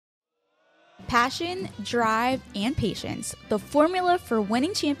Passion, drive, and patience, the formula for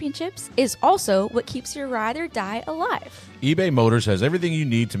winning championships, is also what keeps your ride or die alive. eBay Motors has everything you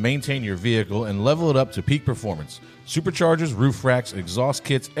need to maintain your vehicle and level it up to peak performance. Superchargers, roof racks, exhaust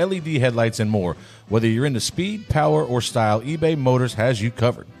kits, LED headlights, and more. Whether you're into speed, power, or style, eBay Motors has you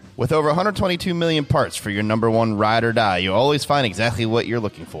covered. With over 122 million parts for your number one ride or die, you'll always find exactly what you're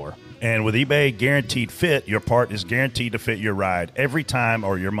looking for. And with eBay Guaranteed Fit, your part is guaranteed to fit your ride every time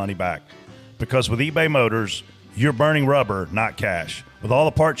or your money back. Because with eBay Motors, you're burning rubber, not cash. With all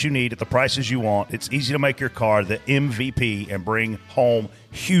the parts you need at the prices you want, it's easy to make your car the MVP and bring home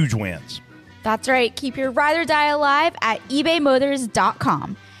huge wins. That's right. Keep your ride or die alive at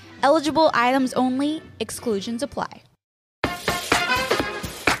ebaymotors.com. Eligible items only. Exclusions apply.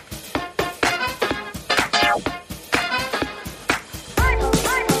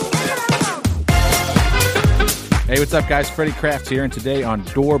 Hey, what's up, guys? Freddie Crafts here, and today on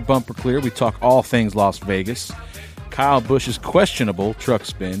Door Bumper Clear, we talk all things Las Vegas. Kyle Busch's questionable truck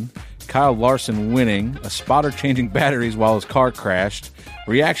spin, Kyle Larson winning, a spotter changing batteries while his car crashed,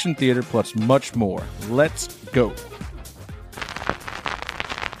 reaction theater, plus much more. Let's go.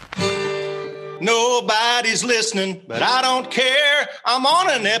 Nobody's listening, but I don't care. I'm on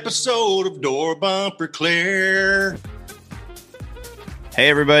an episode of Door Bumper Clear. Hey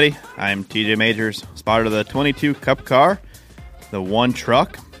everybody, I'm TJ Majors, spotter of the 22 Cup car, the one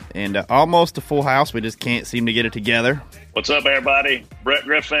truck, and almost a full house. We just can't seem to get it together. What's up, everybody? Brett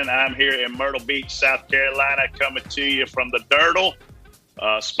Griffin. I'm here in Myrtle Beach, South Carolina, coming to you from the Dirtle,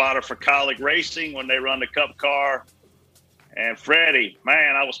 spotter for Colic Racing when they run the Cup car. And Freddie,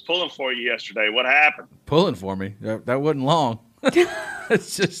 man, I was pulling for you yesterday. What happened? Pulling for me? That wasn't long.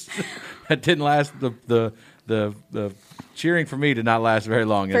 It's just that didn't last. The cheering for me did not last very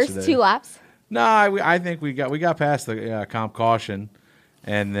long yesterday. First 2 laps? No, I think we got past the comp caution,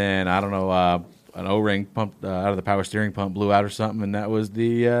 and then I don't know, an O-ring pumped out of the power steering pump blew out or something, and that was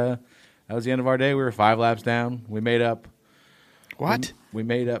the end of our day. We were 5 laps down. We made up. What? We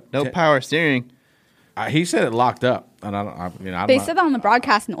made up. No power steering. He said it locked up, and I don't. They said that on the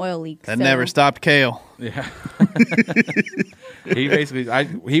broadcast an oil leak. That never stopped Kale. Yeah. He basically,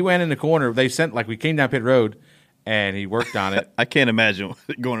 he went in the corner. They sent, we came down pit road, and he worked on it. I can't imagine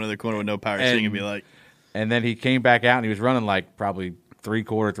going to the corner with no power steering and be like. And then he came back out, and he was running probably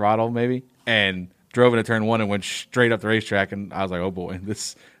 3/4 throttle maybe, and drove into turn 1 and went straight up the racetrack. And I was like, oh boy,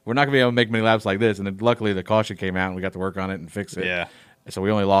 we're not gonna be able to make many laps like this. And then luckily the caution came out, and we got to work on it and fix it. Yeah. So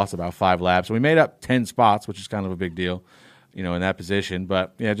we only lost about 5 laps. We made up 10 spots, which is kind of a big deal, in that position.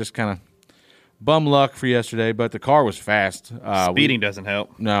 But yeah, just kind of bum luck for yesterday. But the car was fast. Speeding doesn't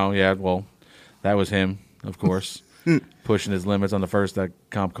help. No, yeah, well, that was him, of course, pushing his limits on the first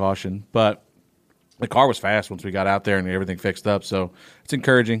comp caution. But the car was fast once we got out there and everything fixed up. So it's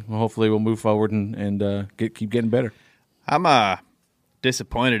encouraging. Well, hopefully we'll move forward and keep getting better. I'm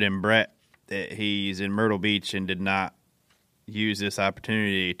disappointed in Brett that he's in Myrtle Beach and did not use this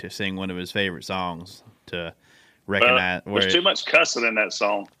opportunity to sing one of his favorite songs to recognize. There's too much cussing in that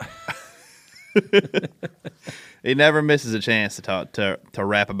song. He never misses a chance to talk to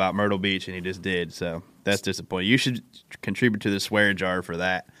rap about Myrtle Beach, and he just did. So that's disappointing. You should contribute to the swear jar for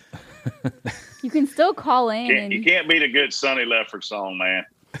that. You can still call in. You can't beat a good Sonny Lefford song, man.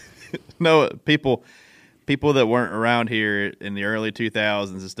 No, people that weren't around here in the early 2000s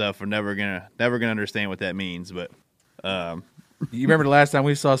and stuff are never gonna understand what that means. But you remember the last time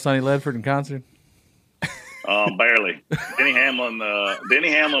we saw Sonny Ledford in concert? Barely. Denny Hamlin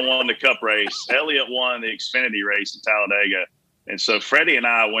won the Cup race. Elliott won the Xfinity race in Talladega, and so Freddie and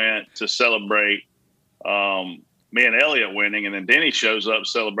I went to celebrate me and Elliott winning, and then Denny shows up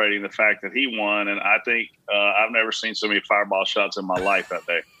celebrating the fact that he won. And I think I've never seen so many fireball shots in my life that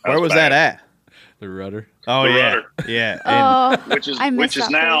day. Where was that at? The rudder. Oh, the yeah. Rudder. Yeah. Which is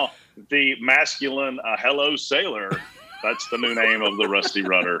now the masculine Hello Sailor. That's the new name of the Rusty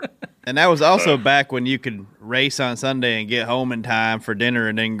Rudder. And that was also back when you could race on Sunday and get home in time for dinner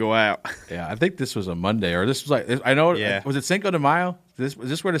and then go out. Yeah, I think this was a Monday, or this was I know. Yeah. Was it Cinco de Mayo? Was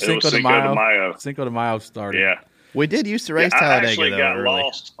this where the Cinco de Mayo. Cinco de Mayo started? Yeah. We did used to race I Talladega, actually though, got early.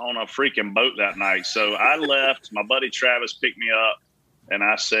 lost on a freaking boat that night. So I left. My buddy Travis picked me up, and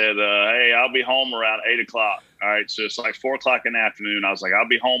I said, hey, I'll be home around 8 o'clock. All right, so it's 4 o'clock in the afternoon. I was like, I'll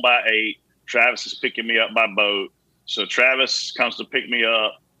be home by 8. Travis is picking me up by boat. So Travis comes to pick me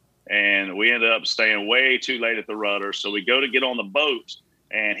up, and we ended up staying way too late at the Rudder. So we go to get on the boat,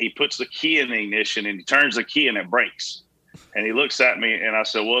 and he puts the key in the ignition, and he turns the key, and it breaks. And he looks at me, and I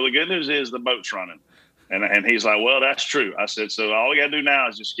said, well, the good news is the boat's running. And he's like, well, that's true. I said, so all we got to do now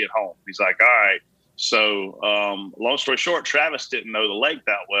is just get home. He's like, all right. So long story short, Travis didn't know the lake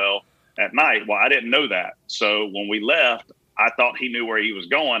that well. at night. Well, I didn't know that. So when we left, I thought he knew where he was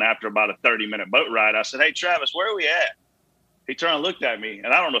going after about a 30-minute boat ride. I said, "Hey, Travis, where are we at?" He turned and looked at me,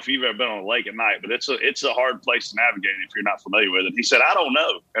 and I don't know if you've ever been on a lake at night, but it's a hard place to navigate if you're not familiar with it. He said, "I don't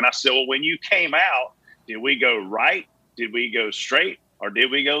know." And I said, "Well, when you came out, did we go right? Did we go straight? Or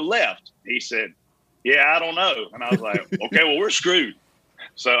did we go left?" He said, "Yeah, I don't know." And I was like, "Okay, well, we're screwed."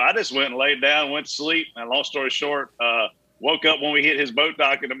 So I just went and laid down, went to sleep. And long story short, woke up when we hit his boat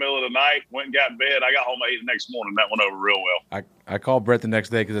dock in the middle of the night, went and got in bed. I got home at 8 the next morning. That went over real well. I called Brett the next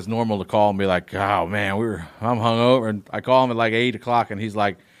day because it's normal to call and be like, "Oh man, I'm hungover," and I call him at like 8 o'clock, and he's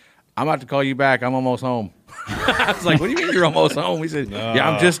like, "I'm about to call you back. I'm almost home." I was like, "What do you mean you're almost home?" He said,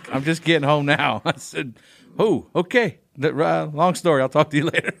 "Yeah, I'm just getting home now." I said, "Oh, okay. Long story. I'll talk to you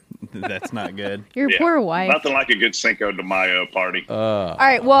later." That's not good. Your poor wife. Nothing like a good Cinco de Mayo party. All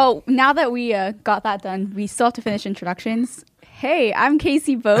right, well, now that we got that done, we still have to finish introductions. Hey, I'm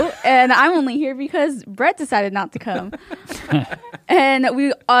Casey Boat, and I'm only here because Brett decided not to come. And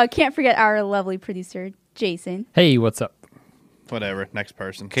we can't forget our lovely producer, Jason. Hey, what's up? Whatever. Next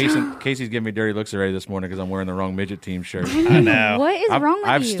person. Casey's giving me dirty looks already this morning because I'm wearing the wrong midget team shirt. I know. What is wrong with you?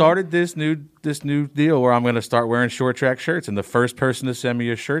 I've started this new deal where I'm going to start wearing short track shirts, and the first person to send me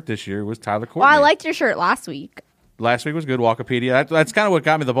a shirt this year was Tyler Courtney. Well, I liked your shirt last week. Last week was good, Walkopedia. That's kind of what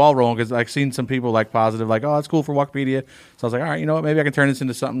got me the ball rolling because I've seen some people like positive, like, "Oh, that's cool for Walkopedia." So I was like, all right, you know what? Maybe I can turn this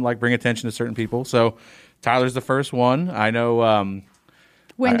into something like bring attention to certain people. So Tyler's the first one. I know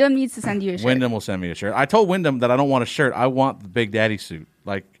Wyndham needs to send you a shirt. Wyndham will send me a shirt. I told Wyndham that I don't want a shirt. I want the Big Daddy suit.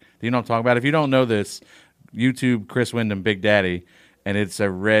 Like, do you know what I'm talking about? If you don't know this, YouTube Chris Wyndham Big Daddy, and it's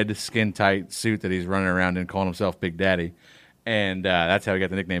a red skin-tight suit that he's running around in calling himself Big Daddy. And that's how he got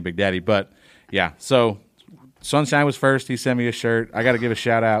the nickname Big Daddy. But, yeah, so Sunshine was first. He sent me a shirt. I got to give a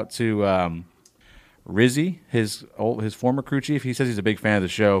shout-out to Rizzy, his former crew chief. He says he's a big fan of the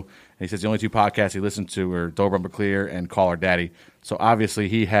show. And he says the only two podcasts he listens to are Door Bumper Clear and Call Our Daddy. So, obviously,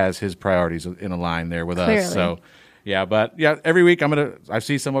 he has his priorities in a line there with us. So, yeah, but, yeah, every week I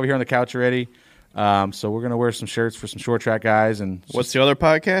see some over here on the couch already. So we're going to wear some shirts for some short track guys. And What's the other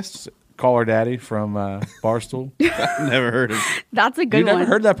podcast? Call Our Daddy from Barstool. I've never heard of it. That's a good You one. never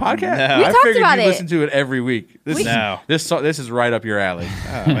heard that podcast? No. We I talked figured about you it. listen to it every week. No. This is right up your alley.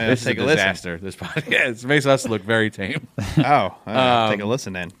 Oh, man, This is a take a listen. disaster. This podcast. It makes us look very tame. Oh, take a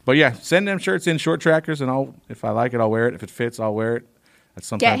listen then. But yeah, send them shirts in, short trackers, and if I like it, I'll wear it. If it fits, I'll wear it. That's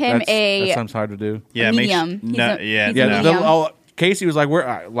sometimes him that's a hard to do. Yeah, medium. He's a medium. Casey was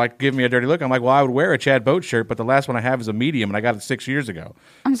like, give me a dirty look. I'm like, well, I would wear a Chad Boat shirt, but the last one I have is a medium, and I got it 6 years ago.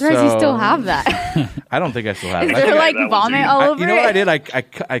 I'm surprised you still have that. I don't think I still have Is it. I there think like that was vomit you. all over you know it? what I did?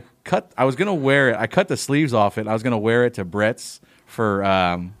 I cut. I was gonna wear it. I cut the sleeves off it. I was gonna wear it to Brett's for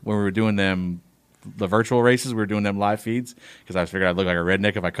when we were doing the virtual races. We were doing them live feeds because I figured I'd look like a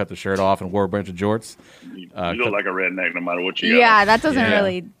redneck if I cut the shirt off and wore a bunch of jorts. You look like a redneck no matter what you got. Yeah, that doesn't Yeah,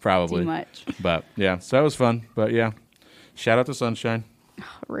 really probably do much. But yeah, so that was fun. But yeah, shout out to Sunshine.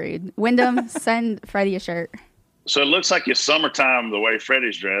 Rude. Wyndham, send Freddie a shirt. So it looks like it's summertime the way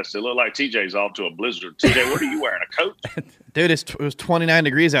Freddie's dressed. It looked like TJ's off to a blizzard. TJ, what are you wearing? A coat? Dude, it was 29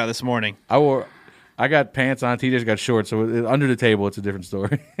 degrees out this morning. I got pants on. TJ's got shorts. So under the table, it's a different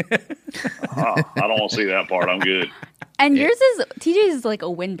story. I don't want to see that part. I'm good. And TJ's is like a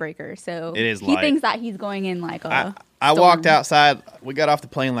windbreaker, so It is he light. thinks that he's going in like a I storm. walked outside. We got off the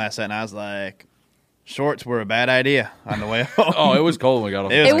plane last night, and I was like, shorts were a bad idea on the way home. Oh, it was cold when we got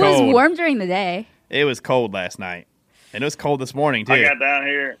off. It It was cold. warm during the day. It was cold last night, and it was cold this morning, too. I got down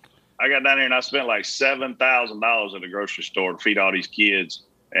here and I spent like $7,000 at the grocery store to feed all these kids.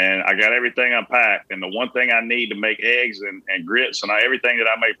 And I got everything unpacked. And the one thing I need to make eggs and grits and everything that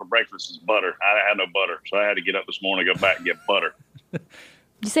I make for breakfast is butter. I had no butter. So I had to get up this morning and go back and get butter.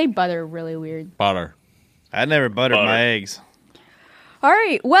 You say butter really weird. Butter. I never buttered Butter. my eggs. All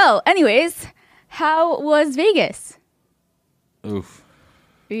right. Well, anyways, how was Vegas? Oof.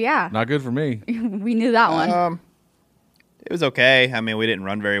 Yeah, Not good for me. we knew that one. It was okay. I mean, we didn't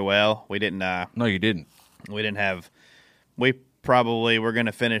run very well. We didn't No, you didn't. have. We probably were going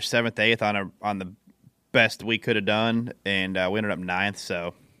to finish 7th, 8th on the best we could have done, and we ended up 9th.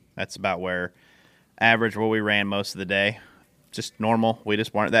 So that's about where we ran most of the day. Just normal. We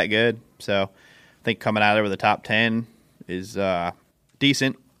just weren't that good. So I think coming out there with the top 10 is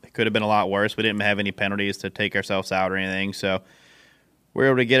decent. It could have been a lot worse. We didn't have any penalties to take ourselves out or anything. So we were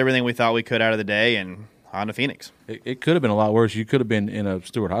able to get everything we thought we could out of the day and on to Phoenix. It could have been a lot worse. You could have been in a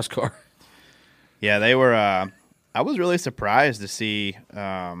Stewart Haas car. Yeah, they were. I was really surprised to see,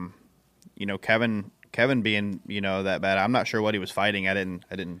 Kevin being, that bad. I'm not sure what he was fighting. I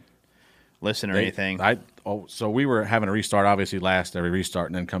didn't listen or anything. So we were having a restart, obviously last every restart,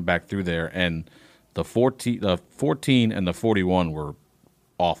 and then come back through there, and the 14 and the 41 were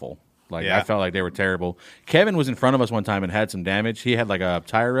awful. Like I felt like they were terrible. Kevin was in front of us one time and had some damage. He had like a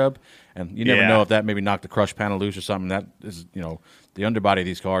tire rub, and you never know if that maybe knocked the crush panel loose or something. That is, the underbody of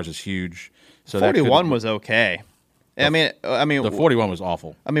these cars is huge. So 41 was okay. I mean, the 41 was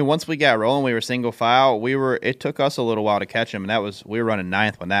awful. I mean, once we got rolling, we were single file. It took us a little while to catch him, and we were running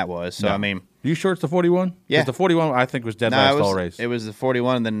 9th when that was. So No. I mean, You sure it's the 41? Yeah. The 41 I think was dead last all race. It was the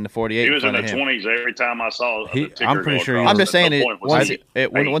 41 and then the 48. He was in the front of him. 20s every time I saw the ticker I'm pretty go sure he across. I'm just saying Once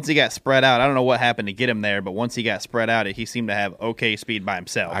once he got spread out, I don't know what happened to get him there, but once he got spread out, he seemed to have okay speed by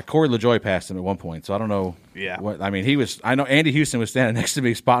himself. Corey LaJoy passed him at one point, so I don't know. Yeah. I know Andy Houston was standing next to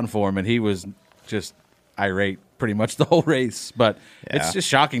me spotting for him, and he was just irate pretty much the whole race. But it's just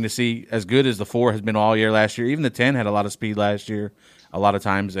shocking to see as good as the 4 has been all year last year. Even the 10 had a lot of speed last year a lot of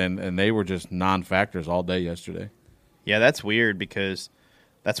times, and they were just non-factors all day yesterday. Yeah, that's weird because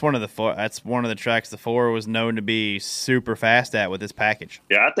that's one of the tracks the 4 was known to be super fast at with this package.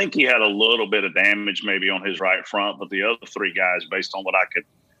 Yeah, I think he had a little bit of damage maybe on his right front, but the other 3 guys, based on what I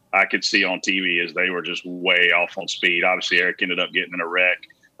could see on TV, is they were just way off on speed. Obviously, Eric ended up getting in a wreck.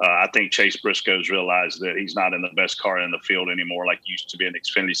 I think Chase Briscoe's realized that he's not in the best car in the field anymore, like he used to be in the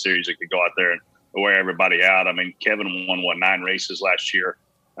Xfinity Series that could go out there and wear everybody out. I mean, Kevin won 9 races last year.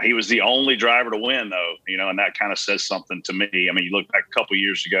 He was the only driver to win, though, and that kind of says something to me. I mean, you look back a couple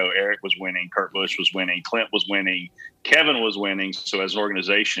years ago, Eric was winning, Kurt Busch was winning, Clint was winning, Kevin was winning. So as an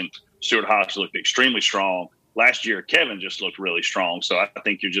organization, Stewart-Haas looked extremely strong. Last year, Kevin just looked really strong. So I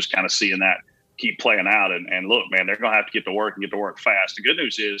think you're just kind of seeing that keep playing out. And look, man, they're going to have to get to work and get to work fast. The good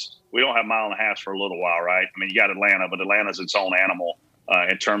news is we don't have mile and a half for a little while, right? I mean, you got Atlanta, but Atlanta's its own animal.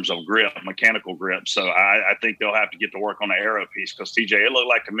 In terms of grip, mechanical grip. So I think they'll have to get to work on the aero piece because, TJ, it looked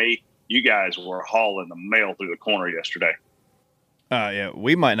like to me you guys were hauling the mail through the corner yesterday. Yeah,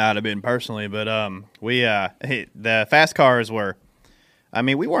 we might not have been personally, but the fast cars were. I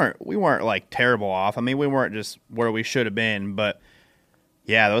mean, we weren't like terrible off. I mean, we weren't just where we should have been, but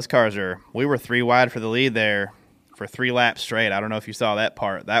yeah, those cars we were 3 wide for the lead there for 3 laps straight. I don't know if you saw that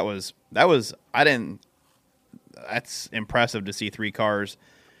part. That's impressive to see 3 cars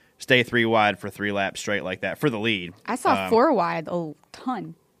stay 3 wide for 3 laps straight like that for the lead. I saw 4 wide a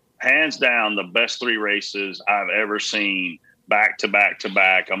ton. Hands down, the best 3 races I've ever seen back to back to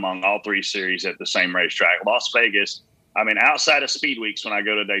back among all 3 series at the same racetrack. Las Vegas, I mean, outside of speed weeks when I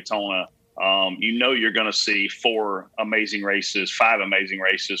go to Daytona, you're going to see 4 amazing races, 5 amazing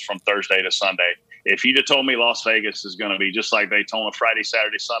races from Thursday to Sunday. If you'd have told me Las Vegas is going to be just like Daytona Friday,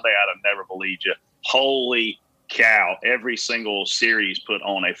 Saturday, Sunday, I'd have never believed you. Holy cow, every single series put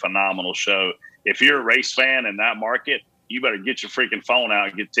on a phenomenal show. If you're a race fan in that market, you better get your freaking phone out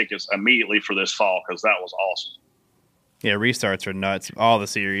and get tickets immediately for this fall because that was awesome. Yeah, restarts are nuts, all the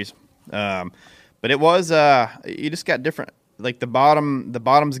series. But it was you just got different, like the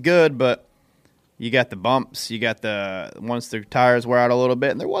bottom's good, but you got the bumps, you got once the tires wear out a little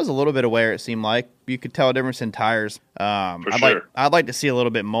bit, and there was a little bit of wear, it seemed like. You could tell a difference in tires. I'd like to see a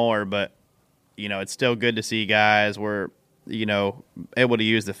little bit more, but it's still good to see guys were, able to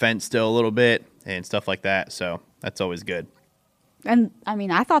use the fence still a little bit and stuff like that. So that's always good. And I mean,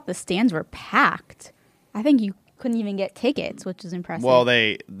 I thought the stands were packed. I think you couldn't even get tickets, which is impressive. Well,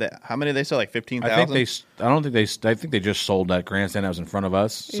 how many did they sell? Like 15,000? I think they just sold that grandstand that was in front of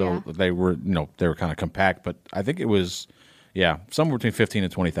us. So they were, they were kind of compact, but I think it was, somewhere between 15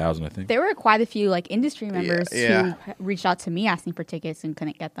 and 20,000, I think. There were quite a few industry members who reached out to me asking for tickets and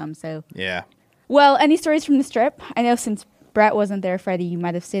couldn't get them. So yeah. Well, any stories from the strip? I know since Brett wasn't there, Freddie, you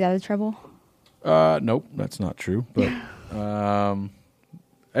might have stayed out of trouble. Nope, that's not true. But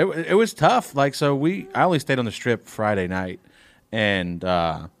it was tough. I only stayed on the strip Friday night, and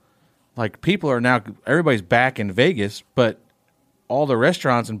people are now, everybody's back in Vegas, but all the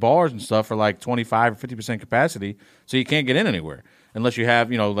restaurants and bars and stuff are 25 or 50% capacity, so you can't get in anywhere unless you have,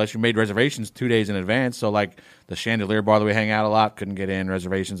 unless you made reservations 2 days in advance. So the Chandelier bar that we hang out a lot, couldn't get in,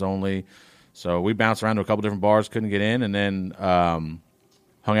 reservations only. So we bounced around to a couple different bars, couldn't get in, and then hung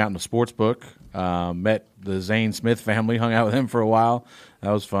out in the sports book. Met the Zane Smith family, hung out with him for a while.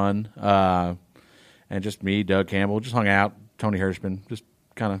 That was fun. And just me, Doug Campbell, just hung out. Tony Hirschman, just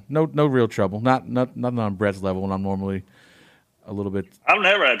kind of no real trouble. Nothing on Brett's level, and I'm normally a little bit. I've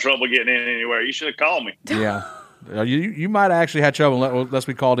never had trouble getting in anywhere. You should have called me. Yeah, you might have actually had trouble unless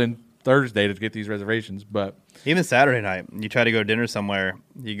we called in Thursday to get these reservations, but even Saturday night, you try to go to dinner somewhere.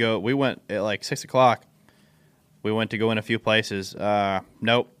 We went at 6:00. We went to go in a few places.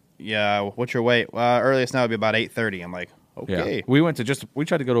 Nope. Yeah. What's your wait? Earliest now would be about 8:30. I'm like, Okay. Yeah. We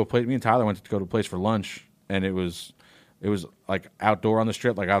tried to go to a place. Me and Tyler went to go to a place for lunch, and it was like outdoor on the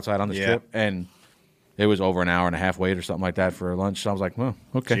strip, like outside on the strip, and it was over an hour and a half wait or something like that for lunch. So I was like, well,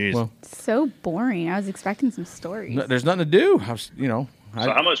 okay. Jeez. Well, So boring. I was expecting some stories. there's nothing to do. So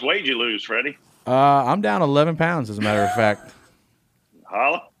how much weight did you lose, Freddie? I'm down 11 pounds, as a matter of fact.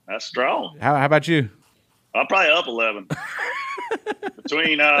 Holla, that's strong. How about you? I'm probably up 11.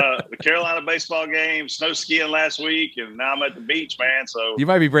 Between the Carolina baseball game, snow skiing last week, and now I'm at the beach, man. So You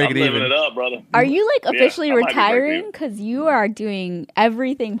might be breaking I'm living even. it up, brother. Are you like officially I might be breaking retiring? even. Because you are doing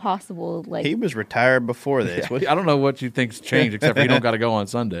everything possible. Like He was retired before this. What- I don't know what you think's changed, except for you don't got to go on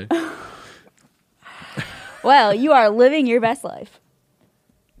Sunday. well, you are living your best life.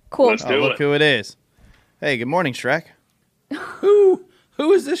 Cool. Let's do look it. who it is. Hey, good morning, Shrek. Who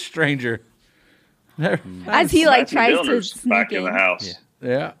is this stranger? As he like Matthew tries to Dillner's sneak back in the in. house.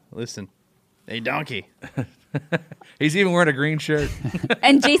 Yeah. Listen. Hey, donkey. He's even wearing a green shirt.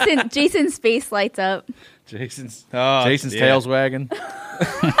 And Jason's face lights up. Jason's Oh, tail's wagging.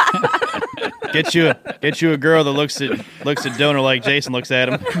 Get you a girl that looks at Donor like Jason looks at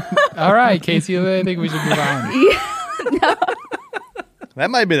him. All right, Casey, I think we should move on. That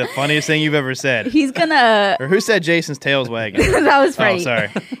might be the funniest thing you've ever said. He's gonna. Or who said Jason's tail's wagging? That was Oh, Freddie. sorry.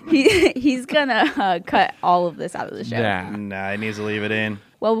 He's gonna cut all of this out of the show. Yeah. Nah, he needs to leave it in.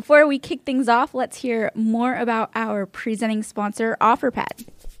 Well, before we kick things off, let's hear more about our presenting sponsor, OfferPad.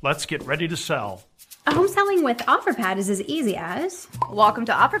 Let's get ready to sell. Home selling with OfferPad is as easy as Welcome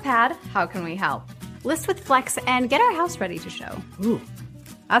to OfferPad. How can we help? list with Flex and get our house ready to show. Ooh,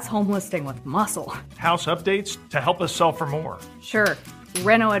 that's home listing with muscle. House updates to help us sell for more. Sure,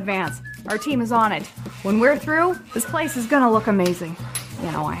 Reno Advance. Our team is on it. When we're through, this place is gonna look amazing.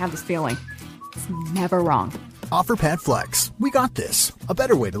 You know, I have this feeling. It's never wrong. OfferPad Flex. We got this. A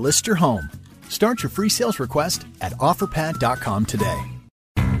better way to list your home. Start your free sales request at OfferPad.com today.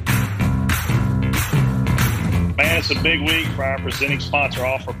 Man, it's a big week for our presenting sponsor,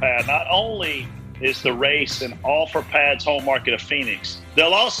 OfferPad. Not only is the race in OfferPad's home market of Phoenix,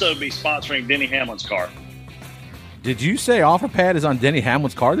 they'll also be sponsoring Denny Hamlin's car. Did you say OfferPad is on Denny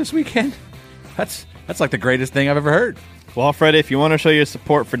Hamlin's car this weekend? That's like the greatest thing I've ever heard. Well, Fred, if you want to show your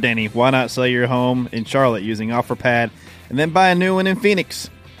support for Denny, why not sell your home in Charlotte using OfferPad and then buy a new one in Phoenix?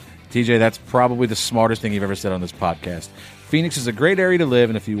 TJ, that's probably the smartest thing you've ever said on this podcast. Phoenix is a great area to live,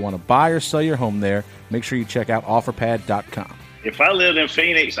 and if you want to buy or sell your home there, make sure you check out OfferPad.com. If I lived in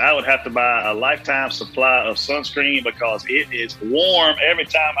Phoenix, I would have to buy a lifetime supply of sunscreen because it is warm every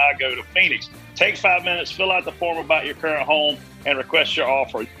time I go to Phoenix. Take 5 minutes, fill out the form about your current home, and request your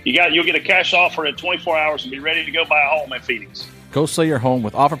offer. You'll get a cash offer in 24 hours and be ready to go buy a home in Phoenix. Go sell your home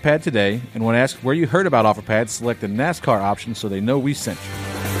with OfferPad today, and when asked where you heard about OfferPad, select the NASCAR option so they know we sent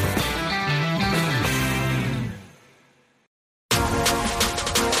you.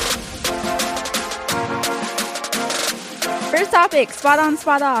 First topic, spot on,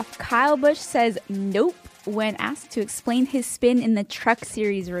 spot off. Kyle Busch says nope when asked to explain his spin in the Truck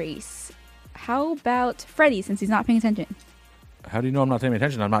Series race. How about Freddie, since he's not paying attention? How do you know I'm not paying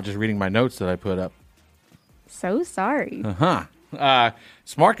attention? I'm not just reading my notes that I put up. So sorry.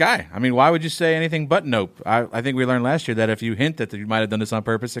 Smart guy. I mean, why would you say anything but nope? I think we learned last year that if you hint that you might have done this on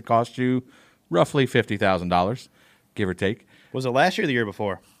purpose, it cost you roughly $50,000, give or take. Was it last year or the year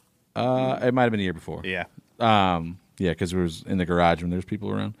before? It might have been the year before. Yeah. Yeah, because it was in the garage when there's people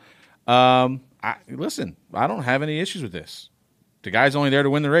around. Listen, I don't have any issues with this. The guy's only there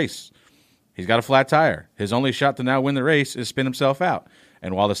to win the race. He's got a flat tire. His only shot to now win the race is spin himself out.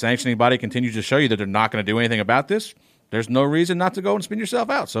 And while the sanctioning body continues to show you that they're not going to do anything about this, there's no reason not to go and spin yourself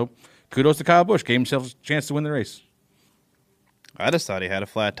out. So kudos to Kyle Busch. Gave himself a chance to win the race. I just thought he had a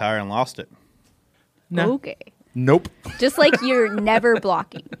flat tire and lost it. No. Okay. Nope. Just like you're never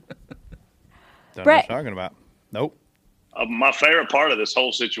blocking. Don't Brett. know what you're talking about. Nope. My favorite part of this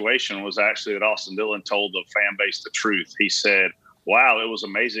whole situation was actually that Austin Dillon told the fan base the truth. He said, wow, it was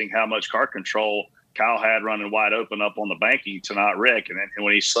amazing how much car control Kyle had running wide open up on the banking to not wreck. And then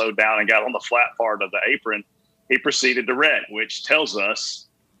when he slowed down and got on the flat part of the apron, he proceeded to wreck, which tells us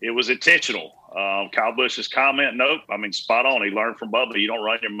it was intentional. Kyle Busch's comment, nope, I mean, spot on. He learned from Bubba. You don't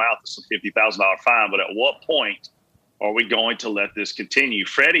run your mouth. It's a $50,000 fine. But at what point are we going to let this continue?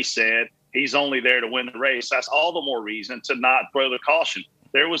 Freddie said he's only there to win the race. That's all the more reason to not throw the caution.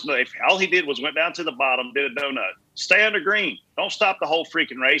 There was no, all he did was went down to the bottom, did a donut. Stay under green. Don't stop the whole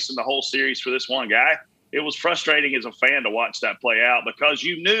freaking race and the whole series for this one guy. It was frustrating as a fan to watch that play out because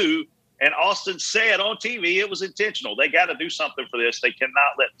you knew, and Austin said on TV, it was intentional. They got to do something for this. They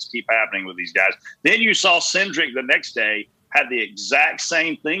cannot let this keep happening with these guys. Then you saw Cindric the next day had the exact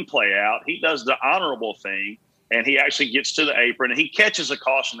same thing play out. He does the honorable thing and he actually gets to the apron and he catches a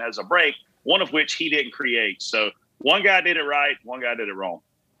caution as a break, one of which he didn't create. So one guy did it right, one guy did it wrong.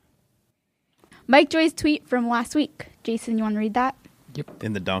 Mike Joy's tweet from last week. Jason, you want to read that? Yep.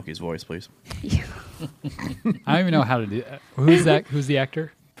 In the donkey's voice, please. I don't even know how to do that. Who's that? Who's the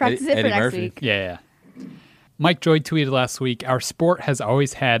actor? Practice it for next week. Yeah. Mike Joy tweeted last week, our sport has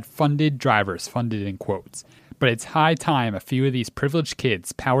always had funded drivers, funded in quotes. But it's high time a few of these privileged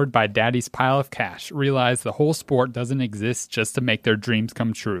kids, powered by daddy's pile of cash, realize the whole sport doesn't exist just to make their dreams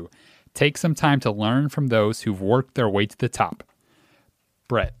come true. Take some time to learn from those who've worked their way to the top.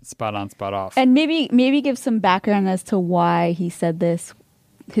 Brett, spot on, spot off. And maybe give some background as to why he said this,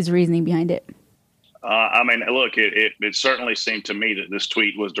 his reasoning behind it. I mean, look, it certainly seemed to me that this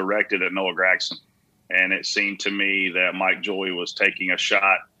tweet was directed at Noah Gragson. And it seemed to me that Mike Joy was taking a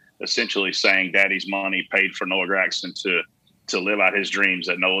shot, essentially saying daddy's money paid for Noah Gragson to live out his dreams,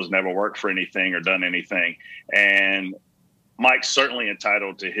 that Noah's never worked for anything or done anything. And Mike's certainly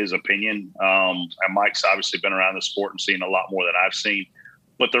entitled to his opinion. And Mike's obviously been around the sport and seen a lot more than I've seen.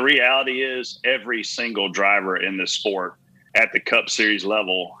 But the reality is every single driver in this sport at the Cup Series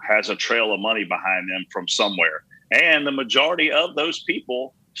level has a trail of money behind them from somewhere. And the majority of those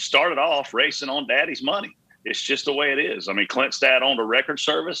people started off racing on daddy's money. It's just the way it is. I mean, Clint's dad owned a record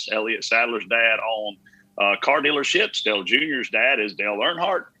service. Elliott Sadler's dad owned car dealerships. Dale Jr.'s dad is Dale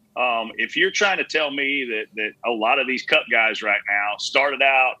Earnhardt. If you're trying to tell me that a lot of these Cup guys right now started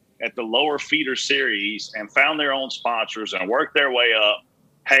out at the lower feeder series and found their own sponsors and worked their way up,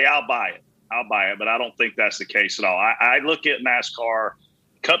 hey, I'll buy it. But I don't think that's the case at all. I look at NASCAR,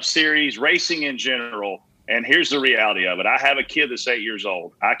 Cup Series, racing in general, and here's the reality of it. I have a kid that's 8 years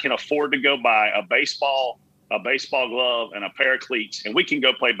old. I can afford to go buy a baseball glove, and a pair of cleats, and we can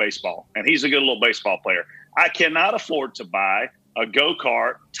go play baseball. And he's a good little baseball player. I cannot afford to buy a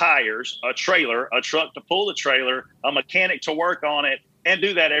go-kart, tires, a trailer, a truck to pull the trailer, a mechanic to work on it, and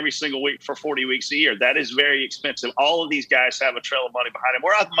do that every single week for 40 weeks a year. That is very expensive. All of these guys have a trail of money behind them.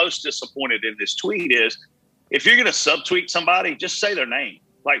 Where I'm most disappointed in this tweet is if you're going to subtweet somebody, just say their name.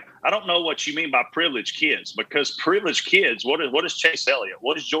 Like, I don't know what you mean by privileged kids, because privileged kids, what is Chase Elliott?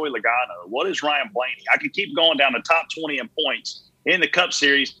 What is Joey Logano? What is Ryan Blaney? I could keep going down the top 20 in points in the Cup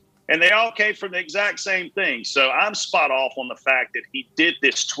Series, and they all came from the exact same thing. So I'm spot off on the fact that he did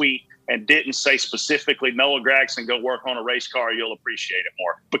this tweet and didn't say specifically, Noah Gragson, go work on a race car, you'll appreciate it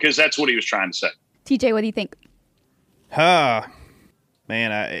more, because that's what he was trying to say. TJ, what do you think? Man,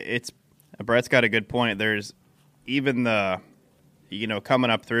 Brett's got a good point. There's even coming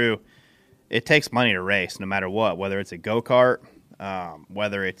up through, it takes money to race no matter what, whether it's a go-kart,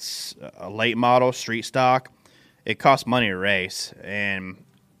 whether it's a late model, street stock, it costs money to race. And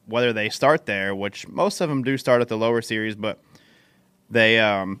whether they start there, which most of them do start at the lower series, but they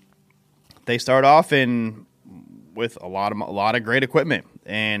start off with a lot of great equipment.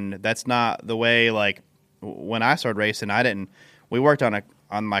 And that's not the way, like, when I started racing, we worked on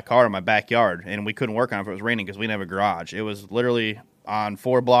my car in my backyard, and we couldn't work on it if it was raining because we didn't have a garage. It was literally on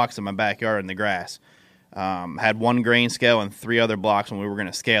 4 blocks in my backyard in the grass. Had one grain scale and 3 other blocks when we were going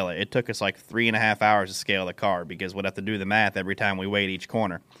to scale it. It took us like 3.5 hours to scale the car because we'd have to do the math every time we weighed each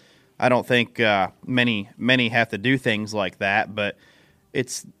corner. I don't think many have to do things like that, but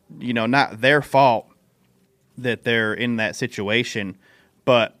it's not their fault that they're in that situation.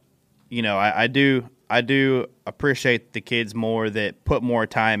 But I do appreciate the kids more that put more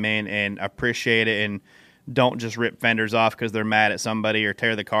time in and appreciate it and don't just rip fenders off because they're mad at somebody or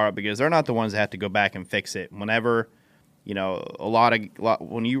tear the car up, because they're not the ones that have to go back and fix it. Whenever,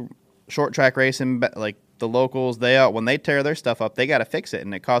 when you short track racing, like the locals, when they tear their stuff up, they got to fix it,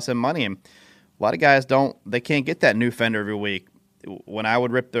 and it costs them money. And a lot of guys they can't get that new fender every week. When I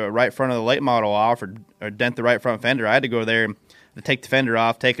would rip the right front of the late model off or dent the right front fender, I had to go there to take the fender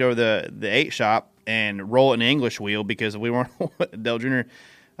off, take it over the 8 shop, and roll it in an English wheel because we weren't Dale Jr.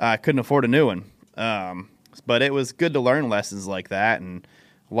 Couldn't afford a new one. But it was good to learn lessons like that, and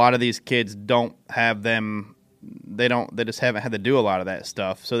a lot of these kids don't have them. They just haven't had to do a lot of that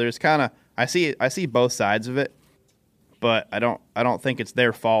stuff. So there's kind of I see both sides of it, but I don't think it's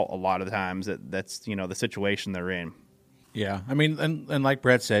their fault a lot of the times. That's the situation they're in. Yeah, I mean, and like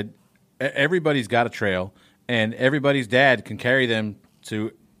Brett said, everybody's got a trail, and everybody's dad can carry them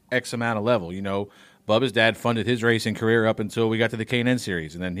to X amount of level. Bubba's dad funded his racing career up until we got to the K&N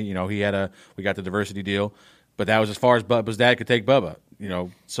series, and then we got the diversity deal, but that was as far as Bubba's dad could take Bubba.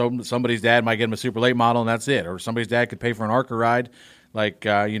 So somebody's dad might get him a super late model, and that's it. Or somebody's dad could pay for an ARCA ride,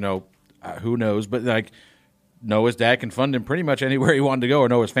 who knows? But like Noah's dad can fund him pretty much anywhere he wanted to go, or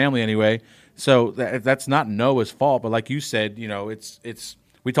Noah's family anyway. So that's not Noah's fault, but like you said, it's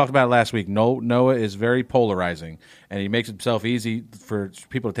we talked about it last week. Noah is very polarizing, and he makes himself easy for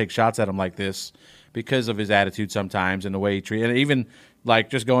people to take shots at him like this because of his attitude sometimes and the way he treats. And even like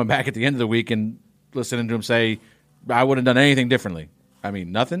just going back at the end of the week and listening to him say, "I wouldn't have done anything differently." I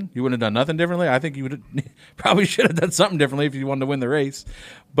mean, nothing? You wouldn't have done nothing differently? I think you would probably should have done something differently if you wanted to win the race.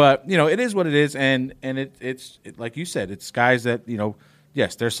 But, it is what it is, and it's like you said, it's guys that,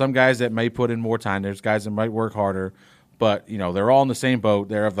 yes, there's some guys that may put in more time. There's guys that might work harder. But, they're all in the same boat.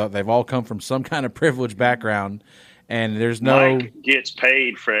 They've all come from some kind of privileged background, and there's no – Mike gets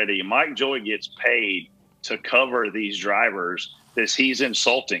paid, Freddie. Mike Joy gets paid to cover these drivers that he's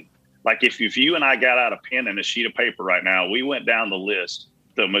insulting. Like if you and I got out a pen and a sheet of paper right now, we went down the list.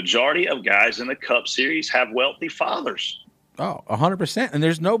 The majority of guys in the Cup Series have wealthy fathers. Oh, 100%. And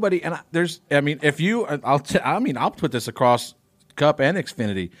there's nobody. And I'll put this across Cup and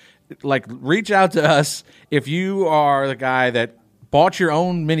Xfinity. Like, reach out to us if you are the guy that bought your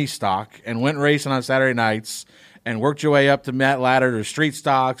own mini stock and went racing on Saturday nights and worked your way up to Matt Ladder or street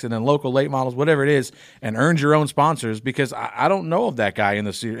stocks and then local late models, whatever it is, and earned your own sponsors, because I don't know of that guy in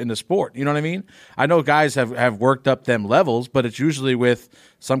the sport. You know what I mean? I know guys have worked up them levels, but it's usually with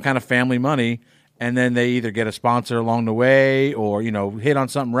some kind of family money, and then they either get a sponsor along the way or, hit on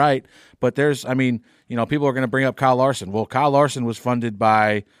something right. But people are going to bring up Kyle Larson. Well, Kyle Larson was funded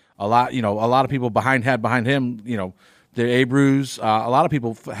by a lot of people behind him, the Abreu's, a lot of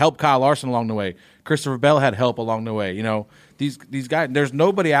people helped Kyle Larson along the way. Christopher Bell had help along the way. These guys, there's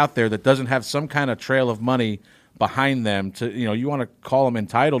nobody out there that doesn't have some kind of trail of money behind them to, you want to call them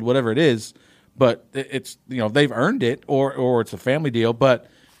entitled, whatever it is, but it's, they've earned it or it's a family deal. But,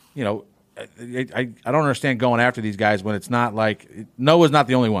 I don't understand going after these guys when it's not like Noah's not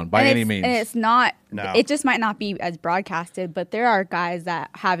the only one by any means. And it's not. No. It just might not be as broadcasted, but there are guys that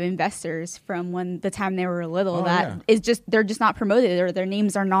have investors from the time they were little they're just not promoted or their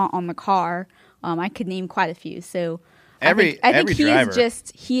names are not on the car. I could name quite a few. So I think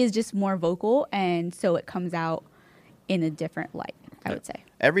he is just more vocal, and so it comes out in a different light, I would say.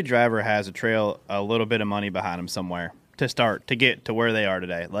 Every driver has a little bit of money behind him somewhere to get to where they are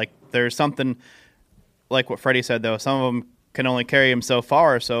today. Like, there's something like what Freddie said, though. Some of them can only carry him so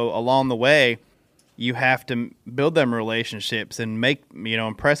far. So along the way, you have to build them relationships and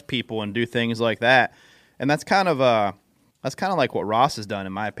impress people and do things like that. And that's kind of like what Ross has done,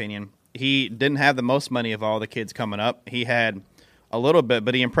 in my opinion. He didn't have the most money of all the kids coming up. He had a little bit,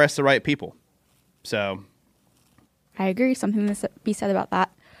 but he impressed the right people. So I agree. Something to be said about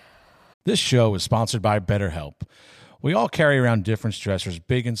that. This show is sponsored by BetterHelp. We all carry around different stressors,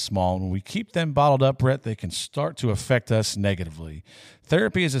 big and small, and when we keep them bottled up, Brett, they can start to affect us negatively.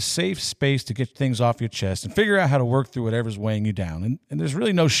 Therapy is a safe space to get things off your chest and figure out how to work through whatever's weighing you down. And there's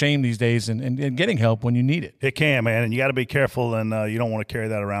really no shame these days in getting help when you need it. It can, man, and you got to be careful, and you don't want to carry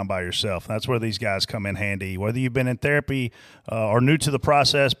that around by yourself. That's where these guys come in handy. Whether you've been in therapy or new to the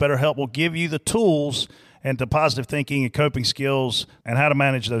process, BetterHelp will give you the tools and to positive thinking and coping skills and how to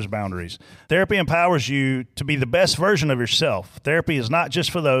manage those boundaries. Therapy empowers you to be the best version of yourself. Therapy is not just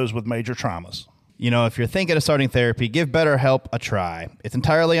for those with major traumas. If you're thinking of starting therapy, give BetterHelp a try. It's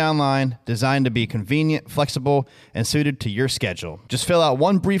entirely online, designed to be convenient, flexible, and suited to your schedule. Just fill out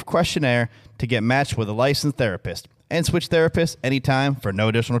one brief questionnaire to get matched with a licensed therapist and switch therapists anytime for no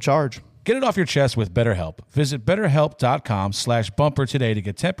additional charge. Get it off your chest with BetterHelp. Visit BetterHelp.com/bumper today to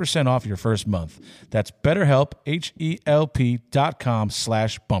get 10% off your first month. That's BetterHelp,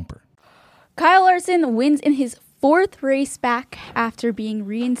 HELP.com/bumper. Kyle Larson wins in his 4th race back after being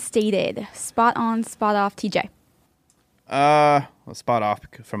reinstated. Spot on, spot off, TJ. Spot off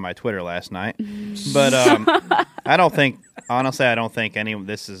from my Twitter last night. But I don't think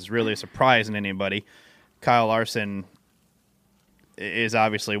this is really surprising anybody. Kyle Larson is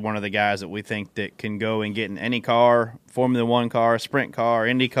obviously one of the guys that we think that can go and get in any car, Formula One car, sprint car,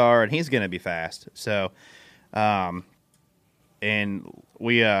 Indy car, and he's going to be fast. So, and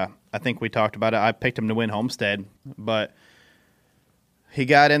I think we talked about it. I picked him to win Homestead, but he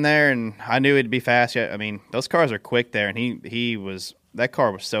got in there, and I knew he'd be fast. I mean, those cars are quick there, and that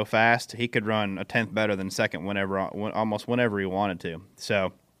car was so fast he could run a 10th better than second almost whenever he wanted to.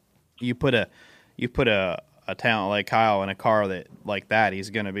 So, you put a talent like Kyle in a car like that, he's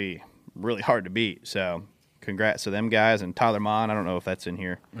going to be really hard to beat. So, congrats to them guys. And Tyler Mon, I don't know if that's in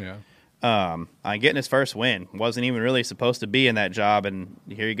here. Yeah. Getting his first win. Wasn't even really supposed to be in that job, and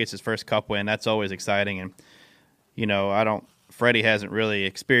here he gets his first Cup win. That's always exciting. And, Freddie hasn't really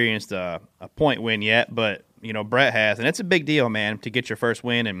experienced a point win yet, but, Brett has. And it's a big deal, man, to get your first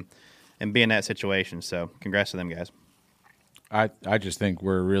win and be in that situation. So, congrats to them guys. I just think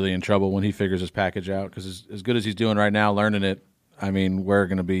we're really in trouble when he figures his package out, because as good as he's doing right now, learning it, I mean, we're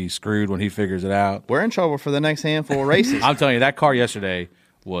going to be screwed when he figures it out. We're in trouble for the next handful of races. I'm telling you, that car yesterday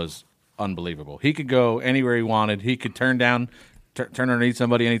was unbelievable. He could go anywhere he wanted. He could turn down, turn underneath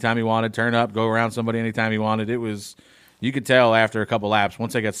somebody anytime he wanted, turn up, go around somebody anytime he wanted. It was, you could tell after a couple laps,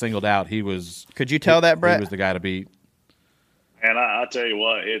 once they got singled out, he was. Could you tell that, Brett? He was the guy to beat. And I'll tell you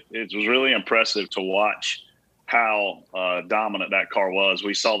what, it was really impressive to watch how dominant that car was.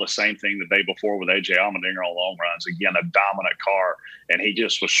 We saw the same thing the day before with A.J. Allmendinger on long runs. Again, a dominant car, and he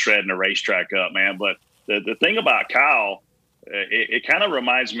just was shredding the racetrack up, man. But the thing about Kyle, it kind of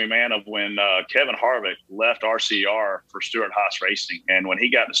reminds me, man, of when Kevin Harvick left RCR for Stewart-Haas Racing. And when he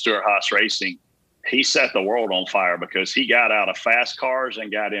got to Stewart-Haas Racing, he set the world on fire because he got out of fast cars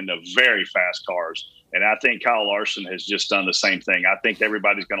and got into very fast cars. And I think Kyle Larson has just done the same thing. I think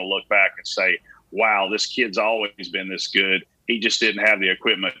everybody's going to look back and say, wow, this kid's always been this good. He just didn't have the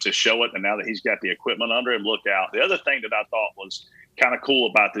equipment to show it. And now that he's got the equipment under him, look out. The other thing that I thought was kind of cool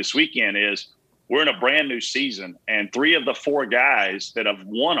about this weekend is we're in a brand new season, and 3 of the 4 guys that have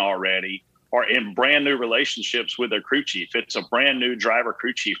won already are in brand new relationships with their crew chief. It's a brand new driver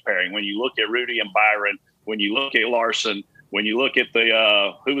crew chief pairing. When you look at Rudy and Byron, when you look at Larson, when you look at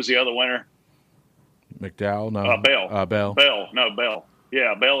the who was the other winner? McDowell, no. Bell. Bell.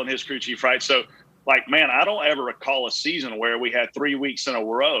 Yeah, Bell and his crew chief, right? So, like, man, I don't ever recall a season where we had 3 weeks in a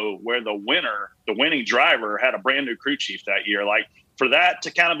row where the winning driver had a brand new crew chief that year. Like, for that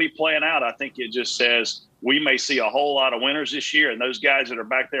to kind of be playing out, I think it just says we may see a whole lot of winners this year. And those guys that are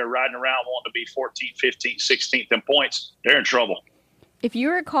back there riding around wanting to be 14th, 15th, 16th in points, they're in trouble. If you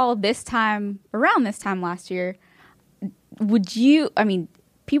recall around this time last year,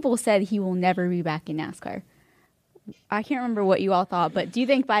 people said he will never be back in NASCAR. I can't remember what you all thought, but do you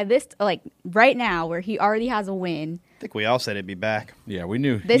think by this, like right now, where he already has a win? I think we all said he'd be back. Yeah, we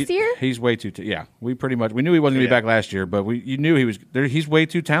knew this year. He's way too. Yeah, we knew he wasn't going to be back last year, but you knew he was there. He's way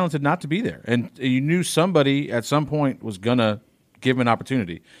too talented not to be there, and you knew somebody at some point was going to give him an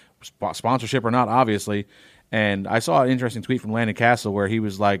opportunity, sponsorship or not, obviously. And I saw an interesting tweet from Landon Castle where he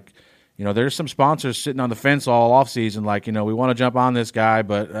was like, there's some sponsors sitting on the fence all offseason, like, we want to jump on this guy,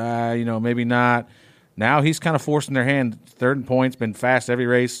 but maybe not. Now he's kind of forcing their hand. Third in points, been fast every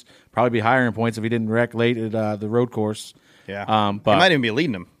race. Probably be higher in points if he didn't wreck late at the road course. Yeah, but he might even be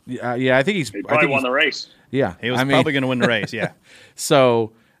leading them. Yeah, I think he probably won the race. Yeah, he was probably going to win the race. Yeah.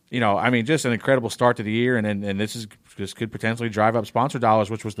 So just an incredible start to the year, and this could potentially drive up sponsor dollars,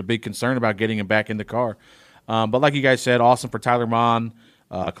 which was the big concern about getting him back in the car. But like you guys said, awesome for Tyler Mon,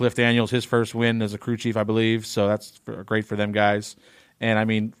 Cliff Daniels, his first win as a crew chief, I believe. So that's great for them guys.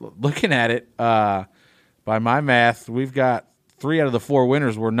 And looking at it. By my math, we've got 3 out of the 4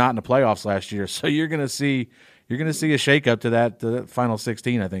 winners were not in the playoffs last year. So you're going to see a shakeup to the final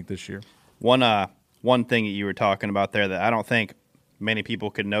 16, I think, this year. One thing that you were talking about there that I don't think many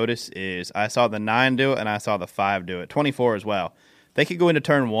people could notice is I saw the 9 do it and I saw the 5 do it. 24 as well. They could go into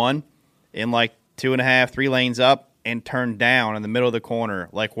turn 1 in like 2.5, 3 lanes up and turn down in the middle of the corner,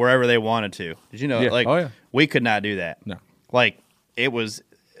 like wherever they wanted to. Did you know? Yeah. We could not do that. No. Like it was.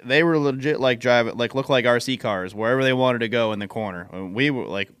 They were legit like driving, like look like RC cars wherever they wanted to go in the corner. We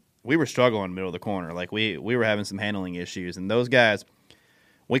were struggling in the middle of the corner. Like we were having some handling issues, and those guys,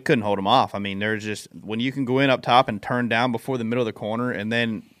 we couldn't hold them off. I mean, there's just when you can go in up top and turn down before the middle of the corner, and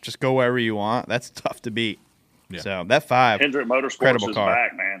then just go wherever you want. That's tough to beat. Yeah. So that 5, Hendrick Motorsports is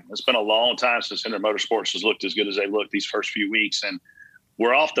back, man. It's been a long time since Hendrick Motorsports has looked as good as they looked these first few weeks, and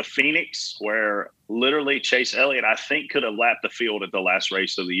we're off to Phoenix, where literally Chase Elliott, I think, could have lapped the field at the last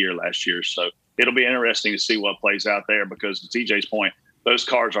race of the year last year. So it'll be interesting to see what plays out there because, to TJ's point, those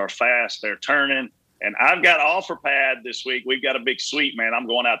cars are fast. They're turning. And I've got OfferPad this week. We've got a big suite, man. I'm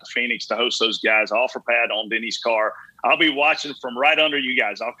going out to Phoenix to host those guys. OfferPad on Denny's car. I'll be watching from right under you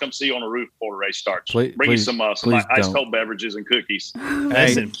guys. I'll come see you on the roof before the race starts. Bring you some ice cold beverages and cookies.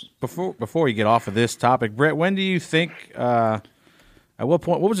 Hey, before you get off of this topic, Brett, when do you think at what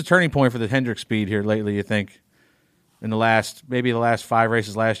point? What was the turning point for the Hendrick speed here lately? You think in the last 5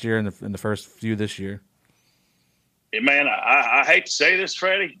 races last year and in the first few this year? Man, I hate to say this,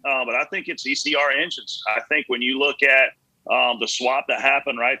 Freddie, but I think it's ECR engines. I think when you look at the swap that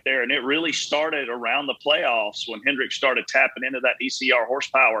happened right there, and it really started around the playoffs when Hendrick started tapping into that ECR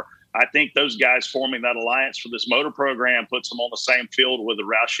horsepower. I think those guys forming that alliance for this motor program puts them on the same field with the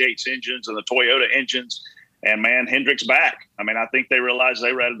Roush Yates engines and the Toyota engines. And, man, Hendrick's back. I mean, I think they realized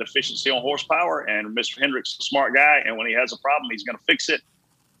they were at a deficiency on horsepower, and Mr. Hendrick's a smart guy, and when he has a problem, he's going to fix it.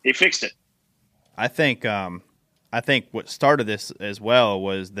 He fixed it. I think what started this as well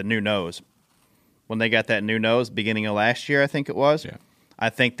was the new nose. When they got that new nose beginning of last year, I think it was. Yeah. I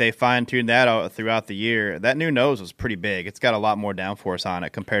think they fine-tuned that out throughout the year. That new nose was pretty big. It's got a lot more downforce on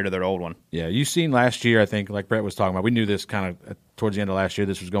it compared to their old one. Yeah, you seen last year, I think, like Brett was talking about. We knew this kind of towards the end of last year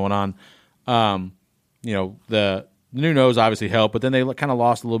this was going on. The new nose obviously helped, but then they kind of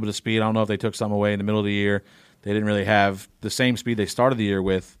lost a little bit of speed. I don't know if they took some away in the middle of the year. They didn't really have the same speed they started the year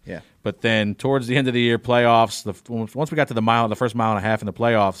with. Yeah. But then towards the end of the year, playoffs, once we got to the first mile and a half in the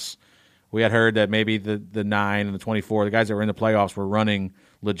playoffs, we had heard that maybe the 9 and the 24, the guys that were in the playoffs were running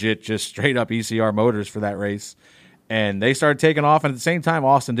legit just straight up ECR motors for that race. And they started taking off, and at the same time,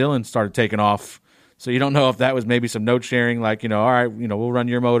 Austin Dillon started taking off. So you don't know if that was maybe some note sharing, like, all right, we'll run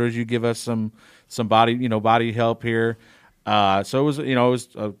your motors, you give us some body help here. So it was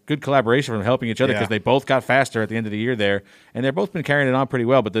a good collaboration from helping each other because they both got faster at the end of the year there, and they've both been carrying it on pretty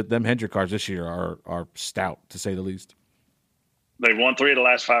well. But them Hendrick cars this year are stout, to say the least. They've won 3 of the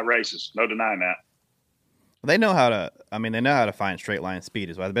last 5 races. No denying that. They know how to find straight line speed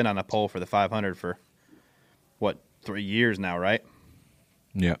as well. They've been on a pole for the 500 for 3 years now, right?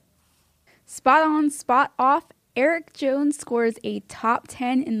 Yeah. Spot on, spot off. Eric Jones scores a top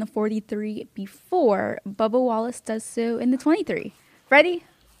 10 in the 43 before Bubba Wallace does so in the 23. Freddie?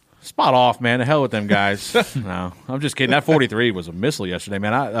 Spot off, man. The hell with them guys. No, I'm just kidding. That 43 was a missile yesterday,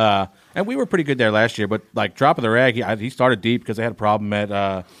 man. And we were pretty good there last year, but like drop of the rag, he started deep because they had a problem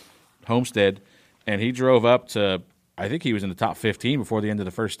at Homestead, and he drove up to, I think he was in the top 15 before the end of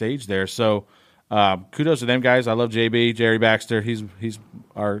the first stage there. So kudos to them guys. I love JB, Jerry Baxter. He's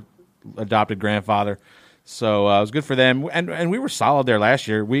our adopted grandfather. So it was good for them. And we were solid there last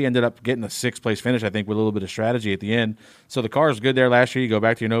year. We ended up getting a 6th-place finish, I think, with a little bit of strategy at the end. So the car was good there last year. You go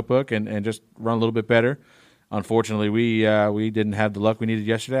back to your notebook and just run a little bit better. Unfortunately, we didn't have the luck we needed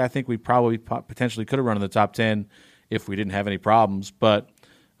yesterday. I think we probably potentially could have run in the top 10 if we didn't have any problems. But,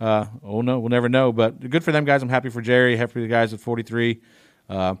 we'll never know. But good for them guys. I'm happy for Jerry, happy for the guys at 43.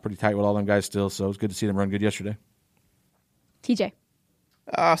 Pretty tight with all them guys still, so it was good to see them run good yesterday. TJ.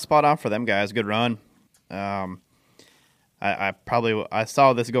 Spot on for them guys. Good run. I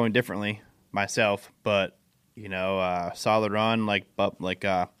saw this going differently myself, but solid run. Like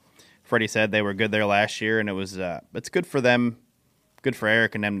Freddie said, they were good there last year, and it's good for them, good for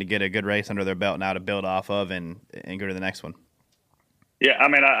Eric and them to get a good race under their belt now to build off of and go to the next one. Yeah, I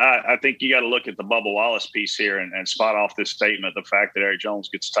mean, I think you got to look at the Bubba Wallace piece here and spot off this statement, the fact that Eric Jones